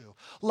pointing to?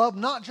 Love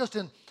not just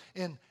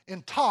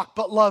in talk,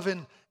 but love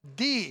in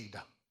deed.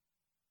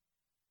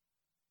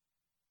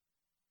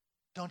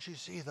 Don't you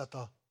see that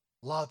the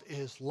love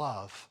is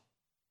love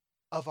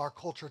of our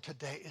culture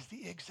today is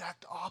the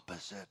exact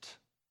opposite?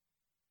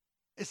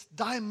 It's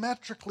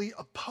diametrically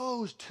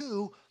opposed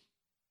to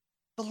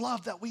the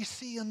love that we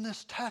see in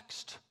this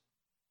text.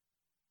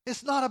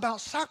 It's not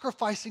about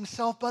sacrificing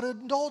self, but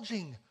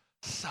indulging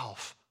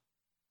self.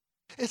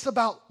 It's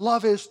about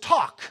love is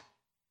talk.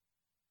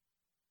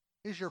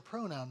 Is your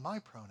pronoun my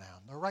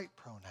pronoun, the right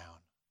pronoun?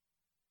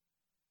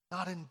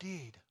 Not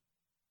indeed.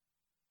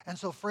 And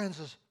so,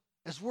 friends,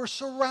 as we're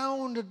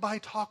surrounded by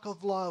talk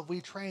of love,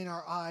 we train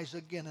our eyes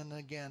again and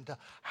again to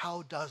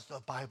how does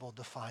the Bible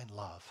define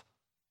love?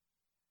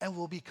 And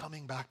we'll be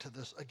coming back to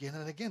this again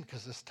and again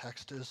because this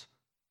text is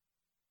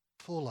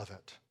full of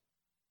it.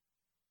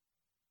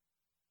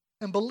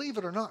 And believe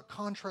it or not,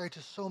 contrary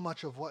to so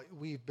much of what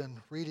we've been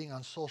reading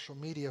on social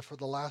media for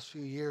the last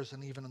few years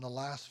and even in the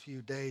last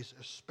few days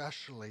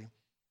especially,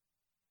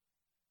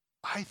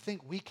 I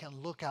think we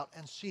can look out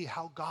and see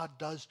how God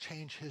does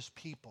change his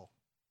people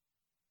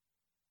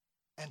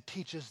and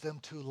teaches them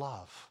to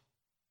love.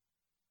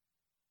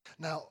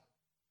 Now,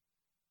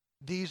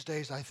 these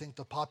days, I think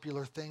the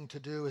popular thing to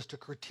do is to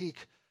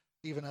critique,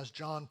 even as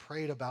John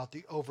prayed about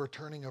the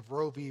overturning of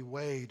Roe v.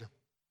 Wade,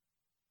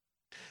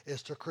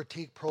 is to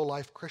critique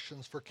pro-life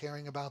Christians for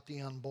caring about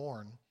the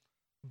unborn,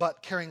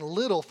 but caring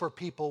little for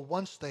people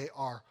once they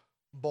are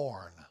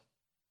born.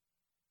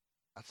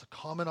 That's a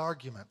common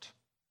argument.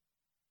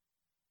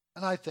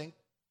 And I think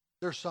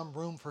there's some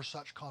room for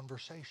such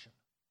conversation.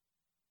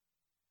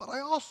 But I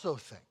also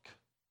think,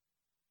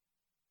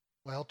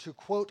 well, to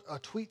quote a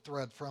tweet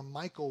thread from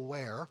Michael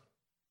Ware,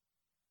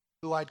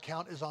 who I'd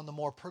count is on the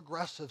more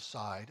progressive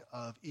side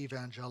of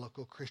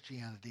evangelical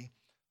Christianity,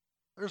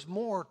 there's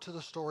more to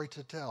the story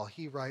to tell.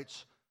 He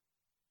writes,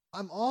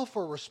 I'm all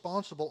for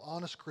responsible,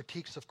 honest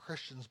critiques of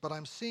Christians, but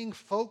I'm seeing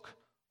folk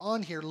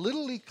on here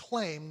literally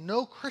claim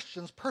no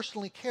Christians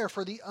personally care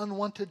for the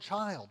unwanted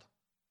child.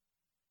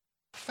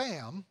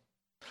 Fam,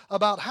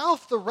 about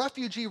half the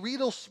refugee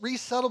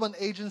resettlement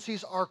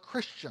agencies are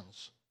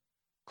Christians.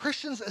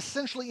 Christians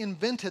essentially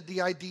invented the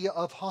idea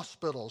of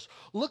hospitals.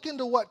 Look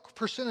into what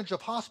percentage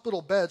of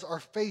hospital beds are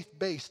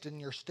faith-based in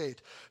your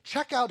state.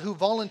 Check out who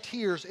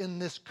volunteers in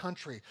this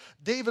country.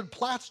 David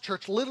Platt's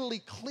church literally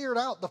cleared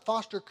out the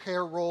foster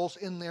care roles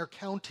in their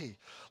county.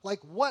 Like,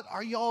 what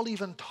are y'all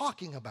even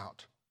talking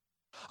about?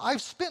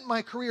 I've spent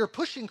my career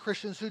pushing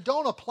Christians who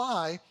don't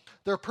apply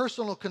their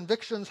personal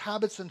convictions,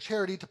 habits, and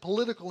charity to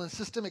political and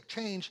systemic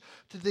change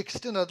to the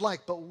extent I'd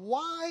like. But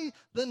why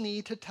the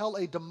need to tell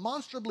a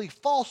demonstrably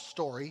false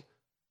story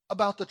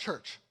about the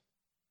church?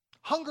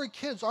 Hungry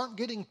kids aren't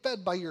getting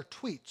fed by your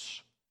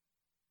tweets.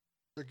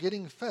 They're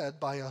getting fed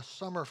by a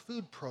summer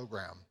food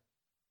program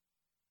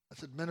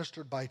that's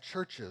administered by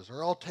churches,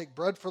 or I'll take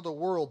bread for the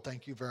world,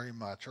 thank you very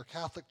much, or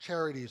Catholic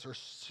Charities, or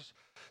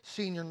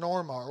Senior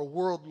Norma, or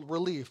World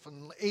Relief,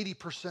 and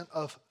 80%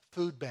 of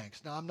food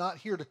banks. Now, I'm not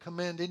here to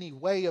commend any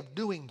way of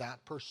doing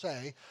that per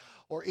se.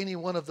 or any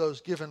one of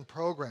those given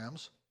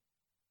programs.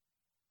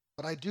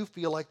 But I do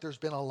feel like there's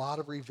been a lot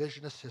of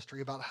revisionist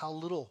history about how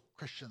little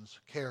Christians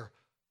care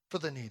for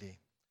the needy.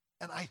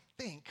 And I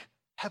think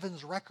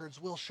heaven's records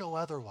will show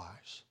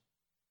otherwise.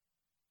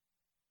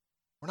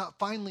 We're not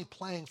finally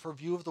playing for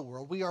view of the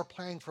world. We are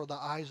playing for the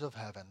eyes of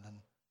heaven. And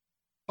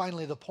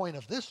finally, the point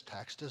of this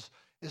text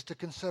is to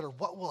consider,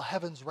 what will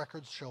heaven's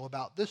records show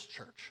about this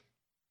church?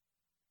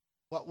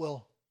 What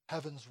will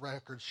heaven's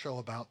records show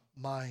about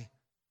my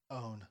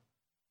own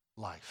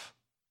life?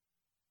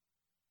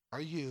 Are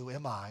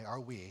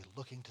we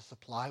looking to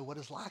supply what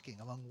is lacking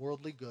among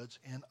worldly goods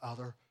in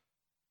other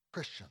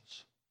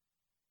Christians?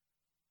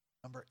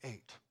 Number 8,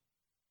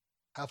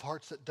 have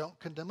hearts that don't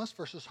condemn us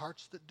versus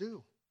hearts that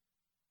do.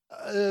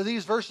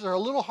 These verses are a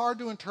little hard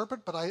to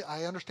interpret, but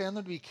I understand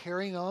them to be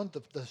carrying on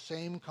the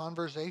same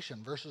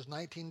conversation. Verses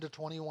 19 to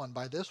 21,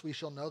 by this we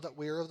shall know that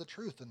we are of the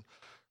truth and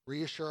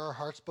reassure our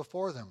hearts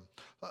before them.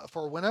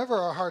 For whenever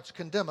our hearts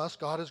condemn us,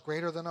 God is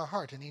greater than our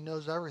heart, and he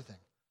knows everything.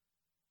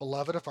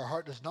 Beloved, if our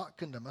heart does not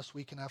condemn us,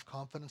 we can have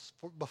confidence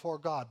before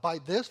God. By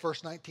this,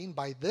 verse 19,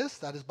 by this,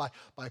 that is by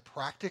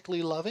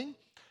practically loving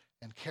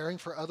and caring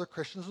for other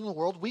Christians in the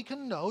world, we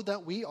can know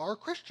that we are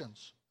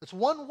Christians. It's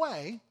one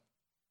way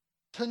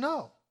to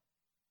know.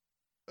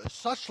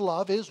 Such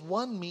love is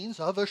one means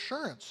of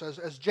assurance,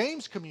 as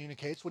James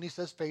communicates when he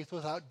says faith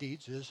without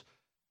deeds is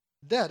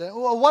dead.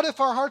 Well, what if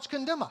our hearts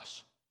condemn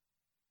us?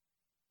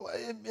 Well,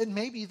 it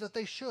may be that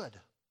they should.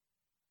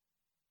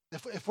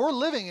 If we're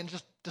living and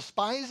just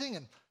despising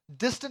and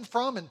distant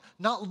from and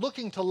not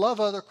looking to love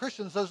other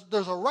Christians,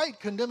 there's a right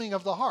condemning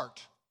of the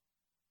heart.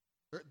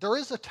 There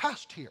is a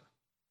test here.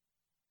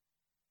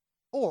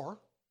 Or,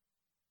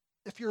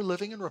 if you're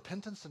living in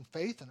repentance and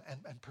faith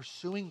and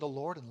pursuing the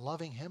Lord and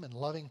loving him and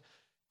loving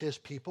his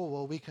people,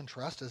 well, we can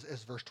trust,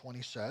 as verse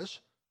 20 says,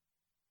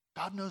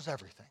 God knows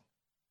everything.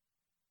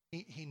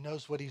 He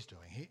knows what he's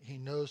doing. He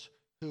knows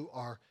who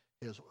are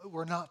his.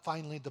 We're not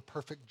finally the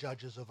perfect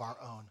judges of our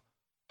own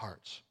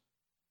hearts.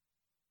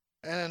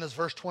 And as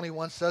verse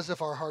 21 says,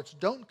 if our hearts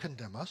don't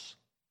condemn us,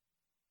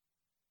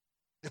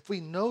 if we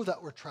know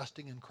that we're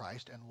trusting in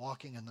Christ and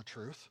walking in the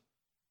truth,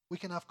 we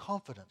can have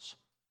confidence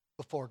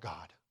before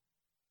God.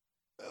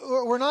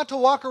 We're not to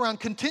walk around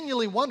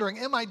continually wondering,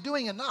 am I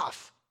doing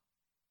enough?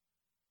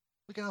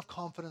 We can have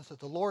confidence that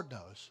the Lord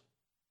knows.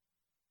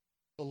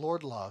 The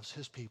Lord loves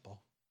his people.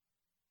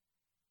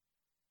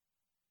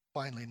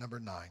 Finally, number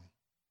 9.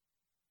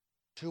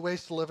 2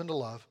 ways to live and to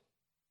love.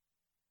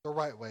 The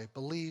right way: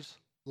 believes,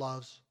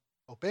 loves,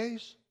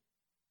 obeys,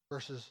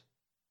 versus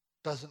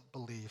doesn't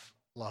believe,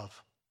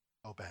 love,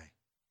 obey.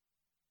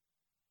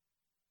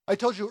 I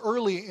told you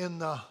early in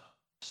the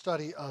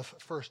study of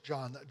 1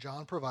 John that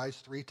John provides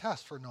 3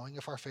 tests for knowing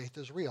if our faith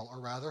is real, or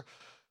rather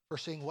for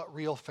seeing what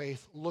real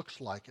faith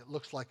looks like. It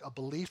looks like a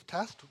belief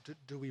test.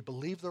 Do we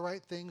believe the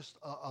right things?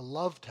 A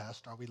love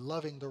test. Are we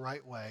loving the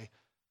right way?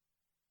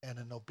 And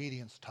an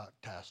obedience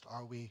test.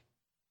 Are we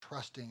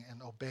trusting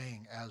and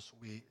obeying as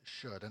we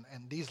should?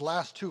 And these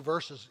last 2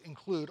 verses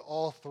include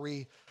all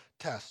 3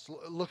 tests.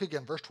 Look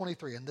again, verse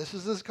 23. And this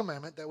is his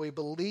commandment, that we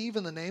believe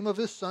in the name of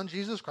his Son,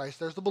 Jesus Christ.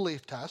 There's the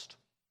belief test.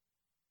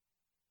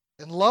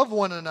 And love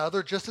one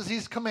another just as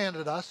he's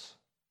commanded us.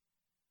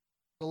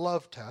 The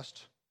love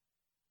test.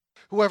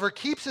 Whoever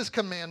keeps his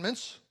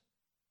commandments,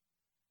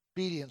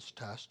 obedience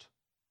test,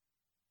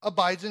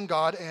 abides in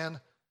God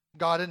and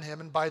God in him.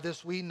 And by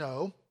this we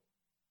know,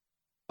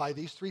 by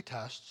these 3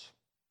 tests,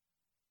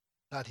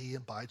 that he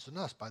abides in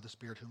us by the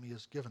Spirit whom he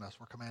has given us.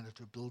 We're commanded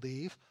to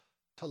believe,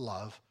 to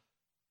love,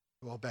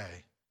 to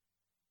obey.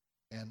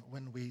 And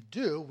when we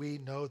do, we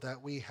know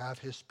that we have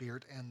his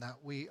Spirit and that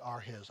we are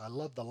his. I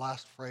love the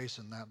last phrase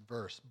in that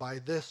verse. By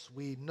this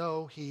we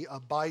know he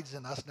abides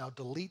in us. Now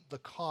delete the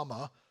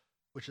comma,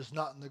 which is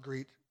not in the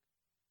Greek.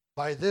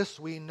 By this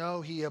we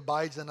know he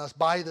abides in us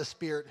by the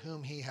Spirit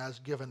whom he has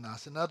given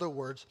us. In other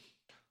words,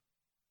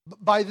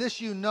 by this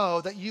you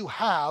know that you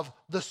have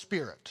the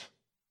Spirit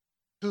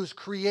who's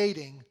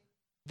creating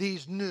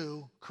these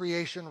new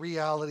creation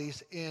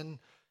realities in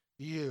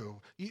you.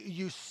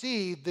 You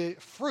see the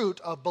fruit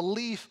of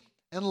belief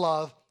and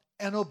love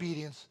and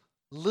obedience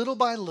little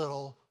by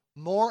little,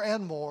 more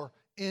and more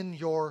in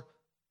your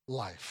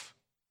life.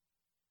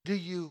 Do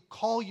you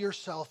call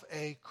yourself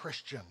a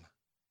Christian,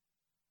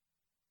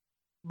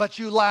 but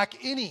you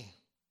lack any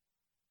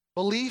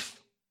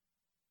belief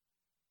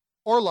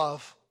or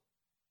love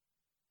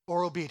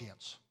or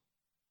obedience?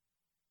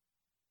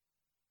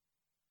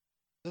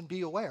 Then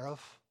be aware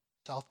of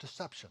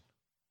self-deception.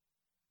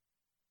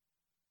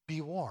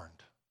 Be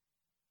warned,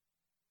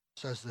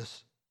 says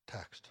this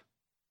text.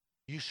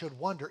 You should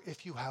wonder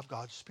if you have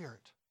God's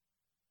Spirit,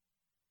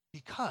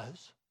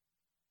 because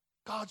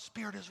God's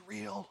Spirit is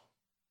real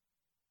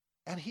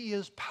and he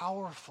is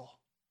powerful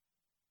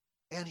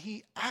and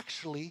he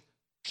actually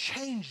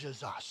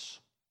changes us.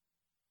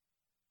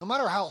 No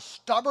matter how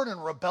stubborn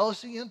and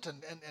rebellious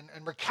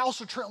and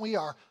recalcitrant we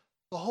are,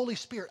 the Holy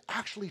Spirit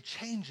actually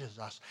changes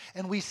us.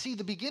 And we see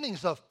the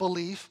beginnings of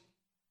belief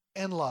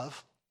and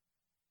love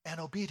and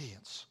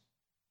obedience.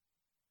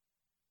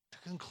 To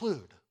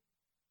conclude,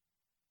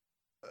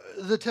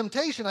 The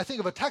temptation, I think,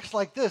 of a text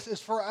like this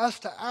is for us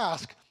to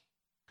ask,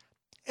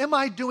 am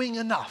I doing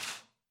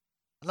enough?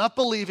 Enough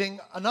believing,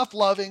 enough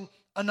loving,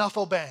 enough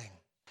obeying?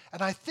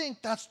 And I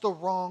think that's the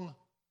wrong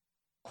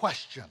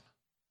question.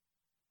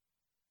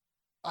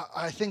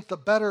 I think the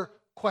better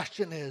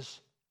question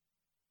is,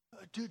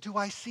 do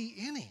I see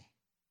any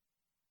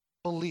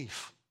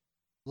belief,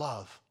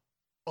 love,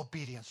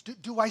 obedience?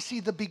 Do I see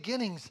the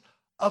beginnings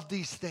of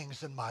these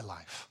things in my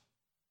life?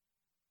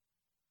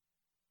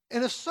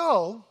 And if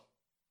so,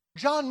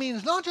 John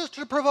means not just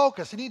to provoke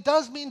us, and he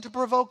does mean to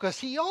provoke us,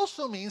 he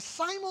also means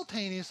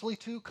simultaneously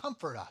to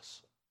comfort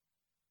us.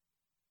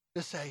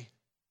 To say,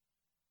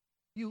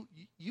 you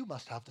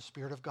must have the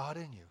Spirit of God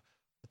in you.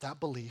 With that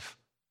belief,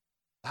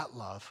 that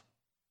love,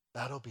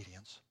 that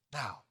obedience.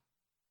 Now,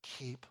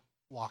 keep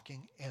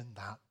walking in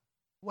that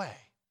way.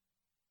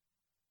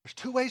 There's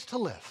two ways to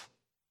live.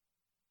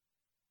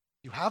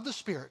 You have the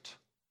Spirit,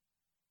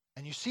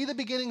 and you see the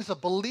beginnings of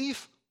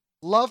belief,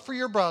 love for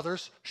your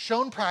brothers,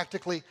 shown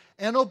practically,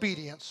 and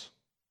obedience.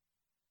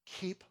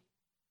 Keep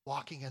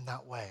walking in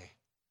that way,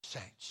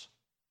 saints.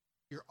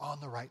 You're on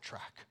the right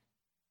track.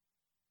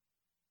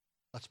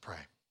 Let's pray.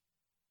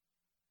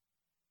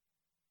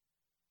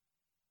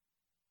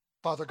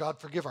 Father God,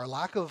 forgive our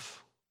lack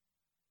of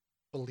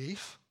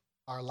belief,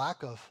 our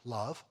lack of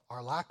love,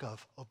 our lack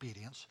of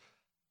obedience.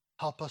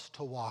 Help us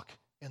to walk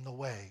in the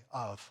way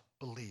of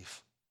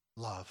belief,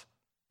 love,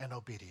 and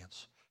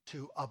obedience,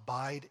 to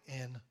abide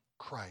in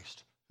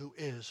Christ, who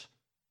is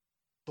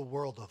the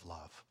world of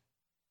love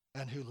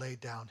and who laid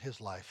down his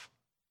life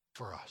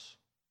for us.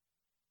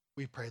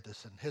 We pray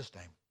this in his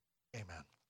name. Amen.